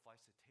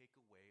sacrifice to take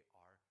away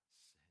our sins.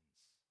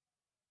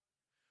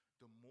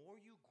 The more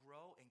you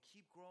grow and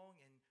keep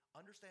growing in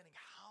understanding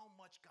how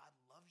much God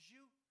loves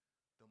you,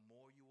 the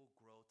more you will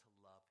grow to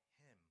love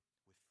him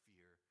with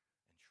fear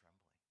and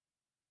trembling.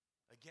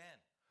 Again,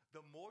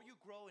 the more you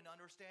grow in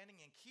understanding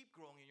and keep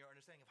growing in your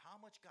understanding of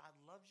how much God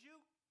loves you,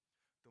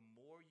 the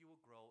more you will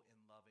grow in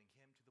loving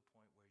him to the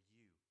point where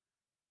you will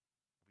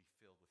be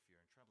filled with fear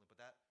and trembling. But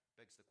that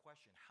begs the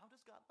question, how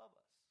does God love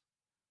us?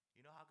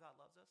 You know how God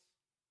loves us?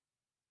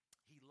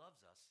 He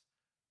loves us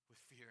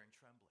with fear and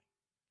trembling.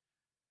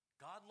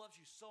 God loves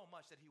you so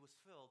much that he was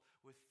filled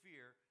with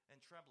fear and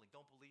trembling.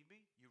 Don't believe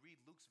me? You read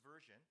Luke's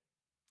version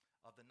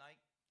of the night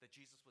that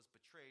Jesus was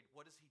betrayed.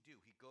 What does he do?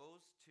 He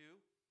goes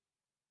to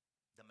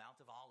the Mount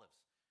of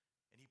Olives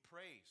and he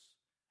prays.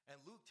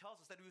 And Luke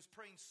tells us that he was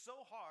praying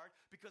so hard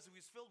because he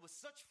was filled with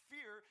such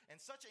fear and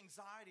such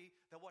anxiety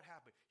that what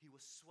happened? He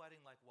was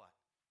sweating like what?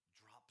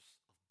 Drops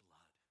of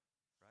blood,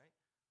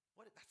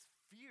 right? That's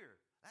fear.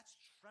 That's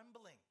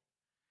trembling.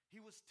 He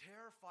was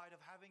terrified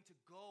of having to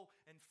go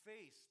and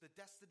face the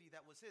destiny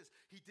that was his.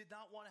 He did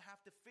not want to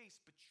have to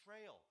face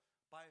betrayal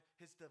by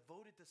his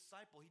devoted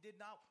disciple. He did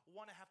not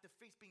want to have to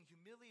face being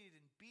humiliated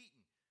and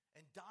beaten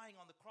and dying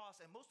on the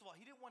cross. And most of all,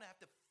 he didn't want to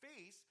have to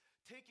face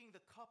taking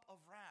the cup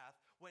of wrath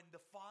when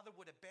the Father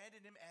would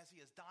abandon him as he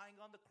is dying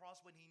on the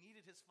cross when he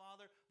needed his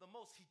Father the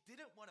most. He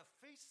didn't want to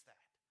face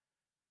that.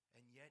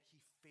 And yet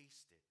he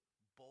faced it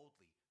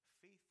boldly,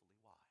 faithfully.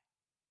 Why?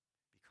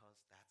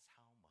 Because that's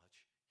how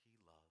much he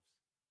loves you,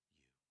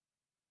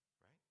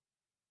 right?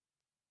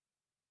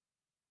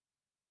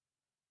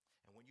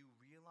 And when you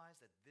realize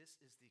that this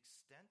is the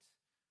extent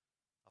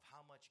of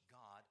how much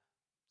God,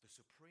 the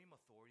supreme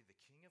authority,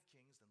 the King of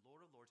Kings, the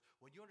Lord of Lords,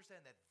 when you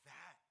understand that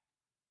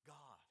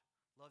God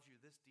loves you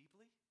this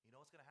deeply, you know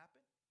what's going to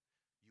happen?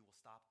 You will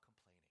stop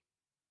complaining.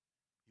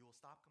 You will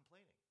stop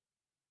complaining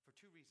for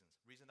two reasons.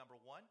 Reason number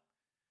one,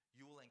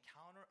 you will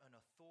encounter an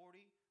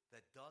authority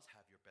that does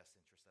have your best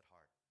interest at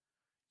heart.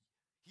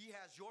 He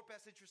has your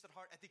best interest at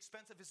heart at the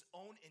expense of his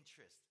own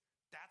interest.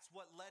 That's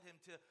what led him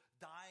to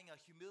dying a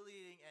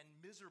humiliating and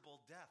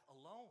miserable death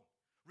alone.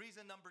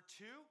 Reason number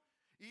two,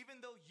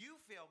 even though you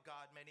failed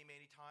God many,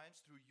 many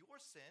times through your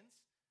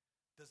sins,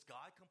 does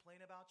God complain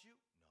about you?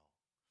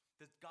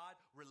 No. Does God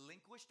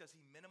relinquish? Does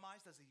he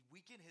minimize? Does he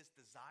weaken his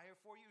desire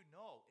for you?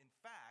 No. In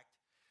fact,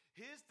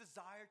 his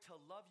desire to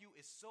love you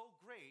is so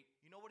great,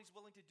 you know what he's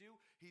willing to do?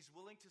 He's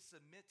willing to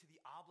submit to the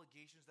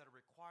obligations that are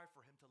required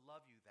for him to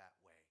love you that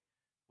way,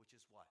 which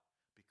is what?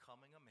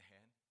 Becoming a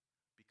man,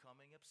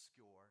 becoming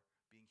obscure,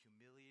 being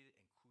humiliated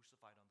and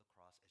crucified on the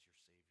cross as your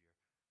Savior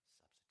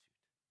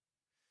substitute.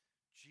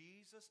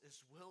 Jesus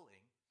is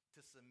willing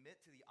to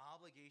submit to the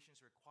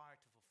obligations required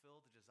to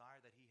fulfill the desire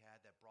that he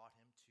had that brought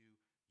him to you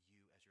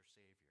as your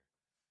Savior.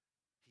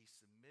 He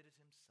submitted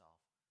himself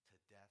to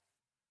death,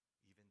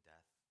 even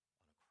death on a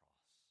cross.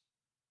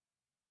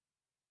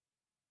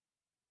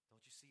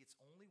 Don't you see? It's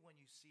only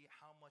when you see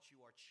how much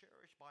you are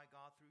cherished by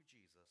God through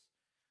Jesus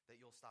that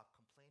you'll stop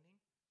complaining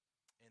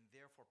and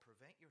therefore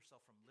prevent yourself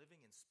from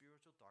living in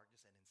spiritual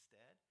darkness and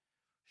instead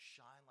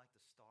shine like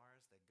the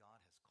stars that God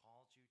has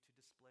called you to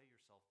display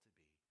yourself to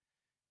be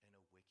in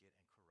a wicked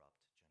and corrupt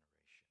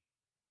generation.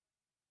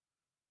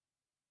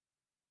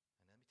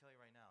 And let me tell you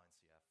right now,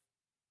 NCF,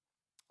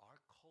 our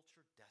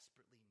culture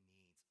desperately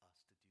needs us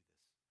to do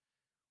this.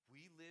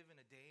 We live in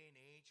a day and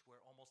age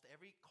where almost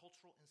every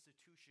cultural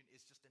institution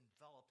is just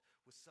enveloped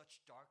with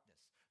such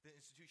darkness. The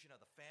institution of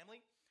the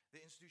family, the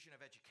institution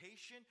of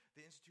education,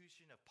 the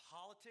institution of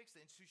politics,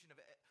 the institution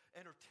of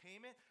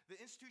entertainment, the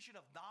institution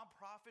of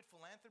nonprofit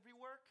philanthropy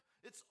work.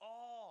 It's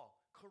all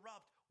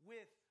corrupt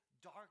with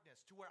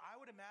darkness to where I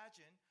would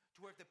imagine, to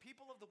where if the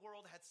people of the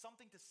world had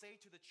something to say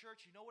to the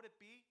church, you know what it'd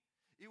be?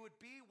 It would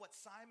be what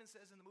Simon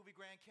says in the movie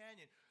Grand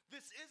Canyon.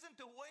 This isn't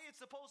the way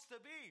it's supposed to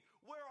be.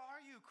 Where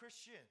are you,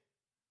 Christian?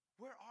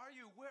 Where are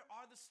you? Where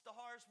are the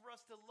stars for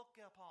us to look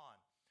upon?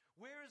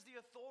 Where is the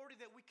authority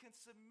that we can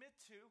submit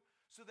to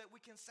so that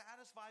we can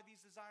satisfy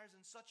these desires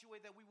in such a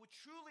way that we would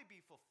truly be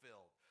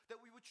fulfilled,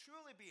 that we would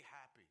truly be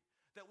happy,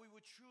 that we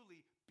would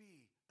truly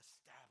be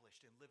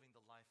established in living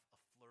the life of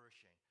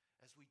flourishing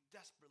as we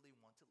desperately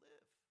want to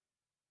live?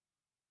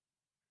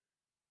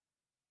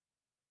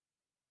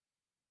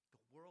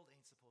 The world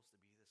ain't supposed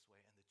to be this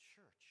way, and the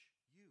church,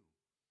 you,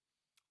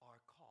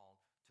 are called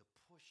to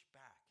push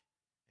back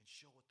and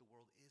show what the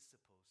world is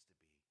supposed to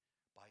be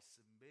by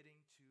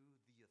submitting to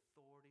the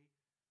authority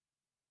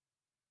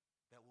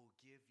that will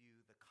give you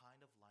the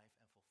kind of life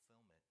and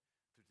fulfillment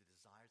through the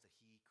desires that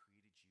he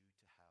created you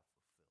to have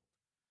fulfilled.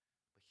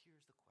 But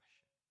here's the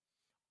question.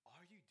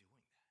 Are you doing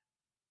that?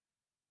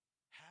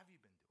 Have you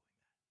been doing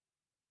that?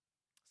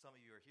 Some of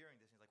you are hearing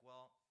this and you're like,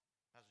 well,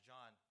 Pastor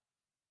John,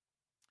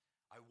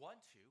 I want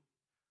to,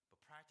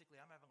 but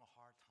practically I'm having a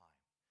hard time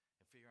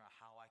in figuring out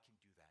how I can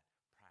do that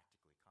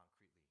practically,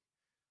 concretely.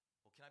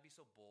 Well, can I be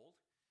so bold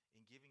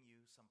in giving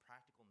you some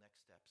practical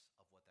next steps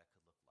of what that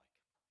could look like?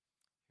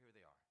 Here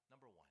they are.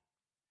 Number one,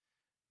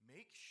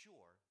 make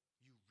sure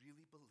you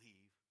really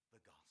believe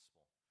the gospel.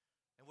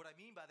 And what I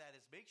mean by that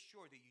is make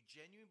sure that you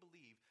genuinely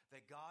believe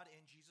that God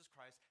in Jesus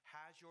Christ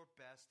has your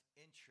best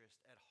interest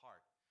at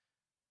heart.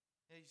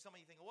 And some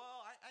of you think,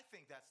 well, I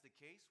think that's the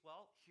case.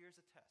 Well, here's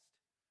a test.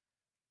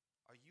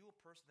 Are you a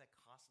person that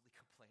constantly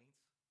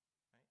complains? Right?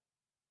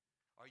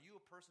 Are you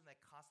a person that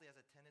constantly has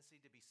a tendency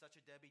to be such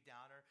a Debbie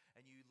Downer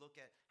and you look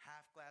at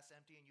half glass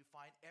empty and you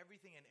find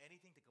everything and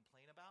anything to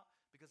complain about?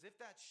 Because if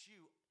that's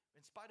you,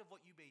 in spite of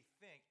what you may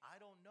think,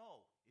 I don't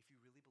know if you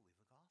really believe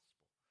the gospel.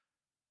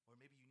 Or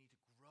maybe you need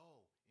to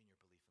grow in your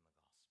belief in the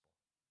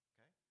gospel.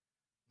 Okay?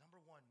 Number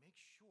one, make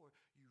sure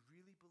you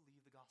really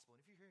believe the gospel.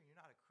 And if you're here and you're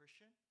not a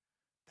Christian,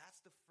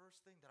 that's the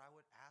first thing that I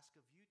would ask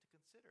of you to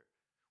consider.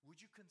 Would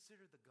you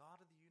consider the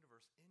God of the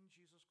universe in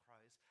Jesus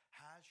Christ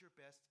has your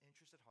best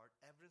interest at heart,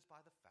 evidenced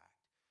by the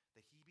fact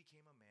that he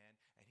became a man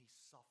and he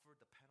suffered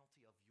the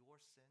penalty of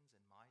your sins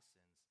and my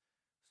sins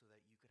so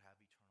that you could have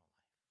eternal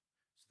life,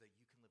 so that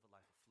you can live a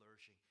life of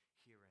flourishing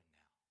here and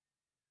now?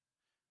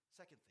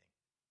 Second thing,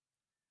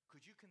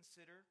 could you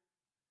consider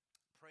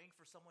praying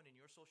for someone in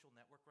your social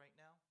network right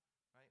now,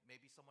 right?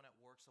 Maybe someone at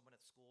work, someone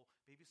at school,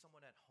 maybe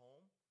someone at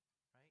home,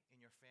 right, in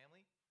your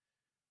family.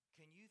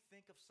 Can you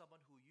think of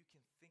someone who you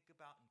can think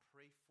about and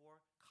pray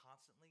for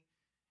constantly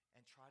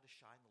and try to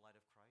shine the light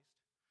of Christ?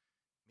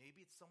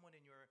 Maybe it's someone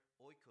in your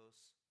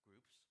oikos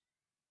groups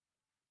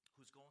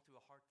who's going through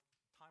a hard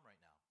time right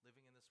now,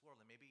 living in this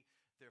world, and maybe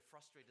they're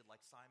frustrated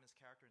like Simon's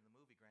character in the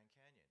movie Grand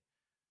Canyon.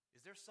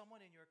 Is there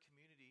someone in your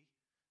community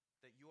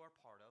that you are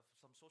part of,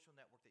 some social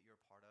network that you're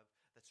a part of,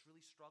 that's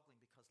really struggling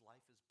because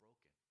life is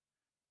broken?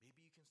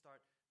 Maybe you can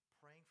start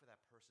praying for that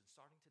person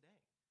starting today.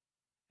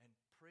 And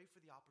pray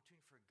for the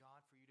opportunity for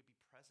God for you to be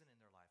present in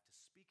their life, to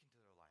speak into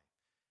their life,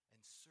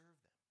 and serve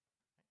them.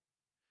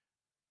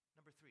 Right?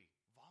 Number three,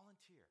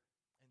 volunteer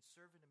and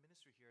serve in a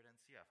ministry here at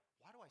NCF.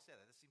 Why do I say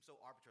that? This seems so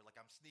arbitrary, like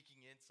I'm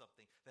sneaking in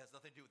something that has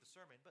nothing to do with the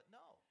sermon, but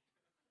no,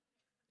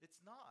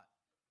 it's not.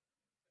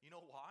 You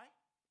know why?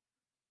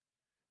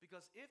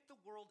 Because if the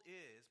world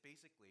is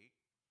basically,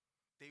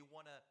 they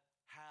want to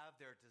have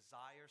their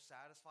desires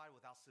satisfied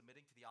without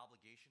submitting to the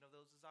obligation of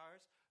those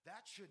desires,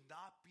 that should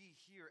not be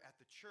here at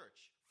the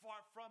church. Far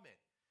from it.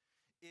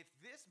 If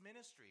this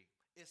ministry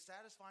is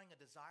satisfying a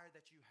desire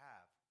that you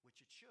have,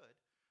 which it should,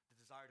 the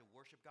desire to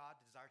worship God,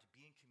 the desire to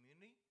be in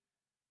community,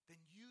 then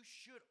you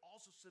should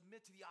also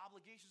submit to the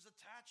obligations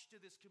attached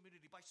to this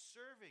community by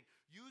serving,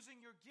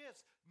 using your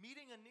gifts,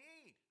 meeting a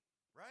need,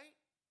 right?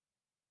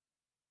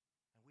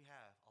 And we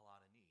have a lot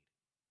of need.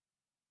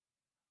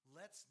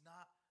 Let's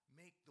not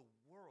make the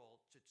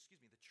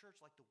church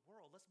like the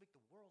world. Let's make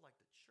the world like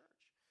the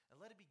church. And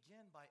let it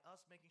begin by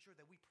us making sure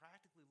that we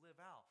practically live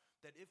out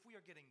that if we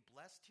are getting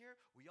blessed here,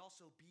 we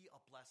also be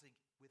a blessing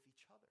with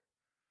each other.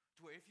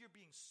 To where if you're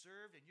being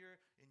served and you're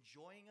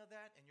enjoying of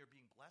that and you're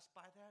being blessed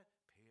by that,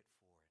 pay it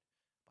forward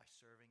by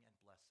serving and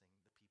blessing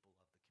the people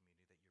of the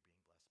community that you're being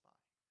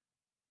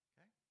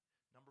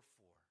Number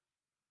 4,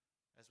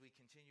 as we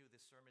continue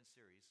this sermon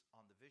series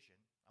on the vision,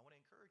 I want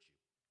to encourage you.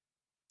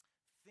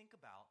 Think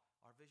about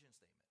our vision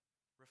statement.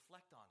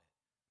 Reflect on it.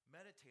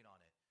 Meditate on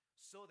it.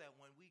 So that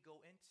when we go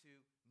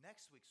into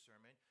next week's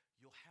sermon,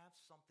 you'll have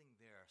something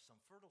there, some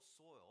fertile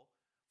soil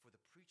for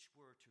the preached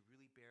word to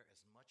really bear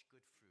as much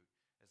good fruit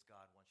as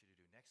God wants you to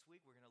do. Next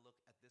week, we're going to look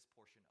at this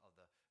portion of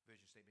the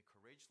vision statement.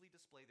 Courageously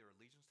display their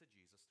allegiance to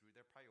Jesus through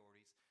their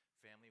priorities,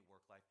 family,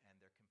 work life, and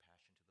their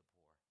compassion to the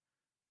poor.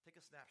 Take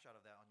a snapshot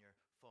of that on your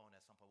phone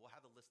at some point. We'll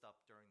have the list up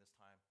during this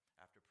time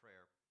after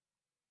prayer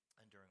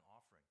and during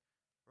offering.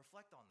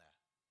 Reflect on that.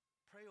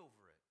 Pray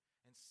over it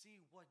and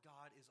see what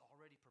God is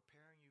already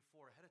preparing you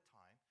for ahead of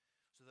time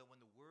so that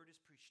when the word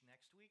is preached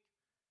next week,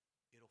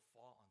 it'll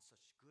fall on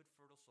such good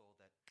fertile soil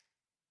that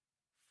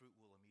fruit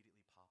will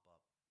immediately pop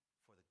up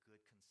for the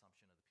good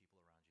consumption of the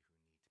people around you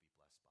who need to be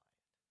blessed by it.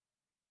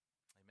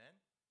 Amen?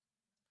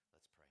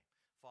 Let's pray.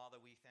 Father,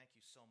 we thank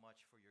you so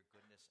much for your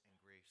goodness and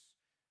grace.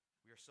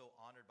 We are so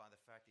honored by the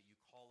fact that you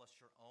call us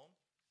your own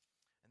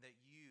and that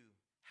you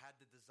had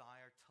the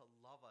desire to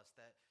love us,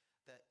 that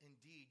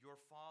indeed your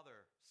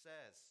Father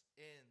says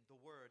in the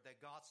Word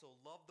that God so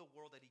loved the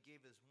world that he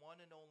gave his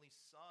one and only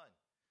Son.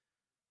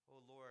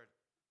 Oh Lord,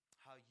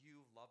 how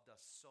you loved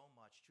us so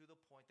much to the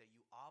point that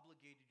you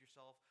obligated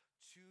yourself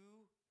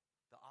to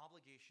the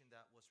obligation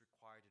that was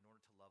required in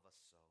order to love us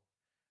so.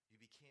 You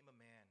became a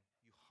man,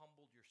 you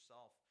humbled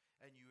yourself,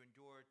 and you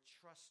endured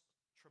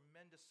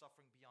tremendous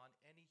suffering beyond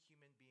any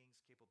human being's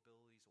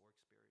capabilities or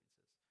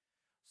experiences,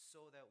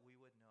 so that we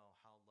would know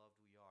how loved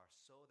we are,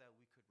 so that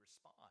we could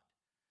respond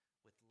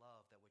with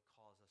love that would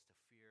cause us to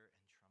fear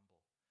and tremble.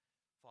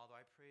 Father,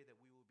 I pray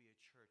that we will be a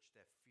church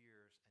that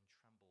fears and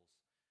trembles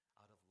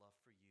out of love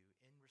for you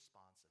in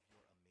response of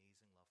your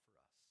amazing love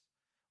for us.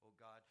 Oh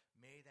God,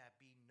 may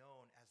that be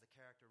known as the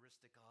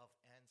characteristic of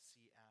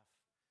NCF.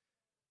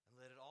 And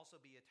let it also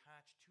be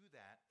attached to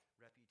that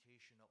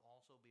reputation of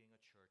also being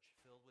a church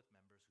filled with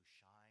members who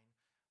shine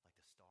like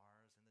the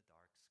stars in the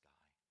dark sky.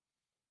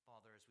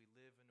 Father, as we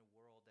live in a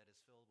world that is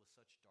filled with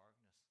such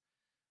darkness,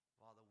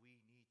 Father, we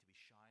need to be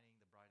shining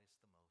the brightest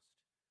the most.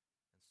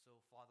 And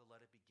so, Father,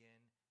 let it begin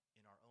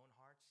in our own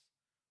hearts.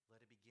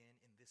 Let it begin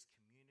in this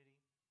community.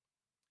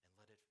 And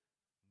let it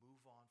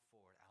move on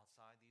forward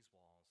outside these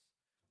walls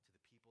to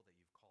the people that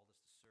you've called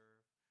us to serve,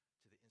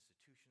 to the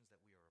institutions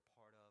that we are a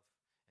part of,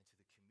 and to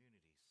the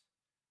communities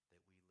that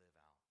we live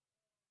out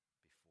before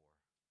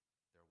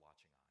their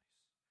watching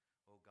eyes.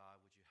 Oh God,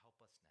 would you help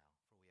us now?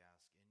 For we ask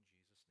in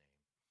Jesus' name.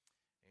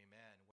 Amen.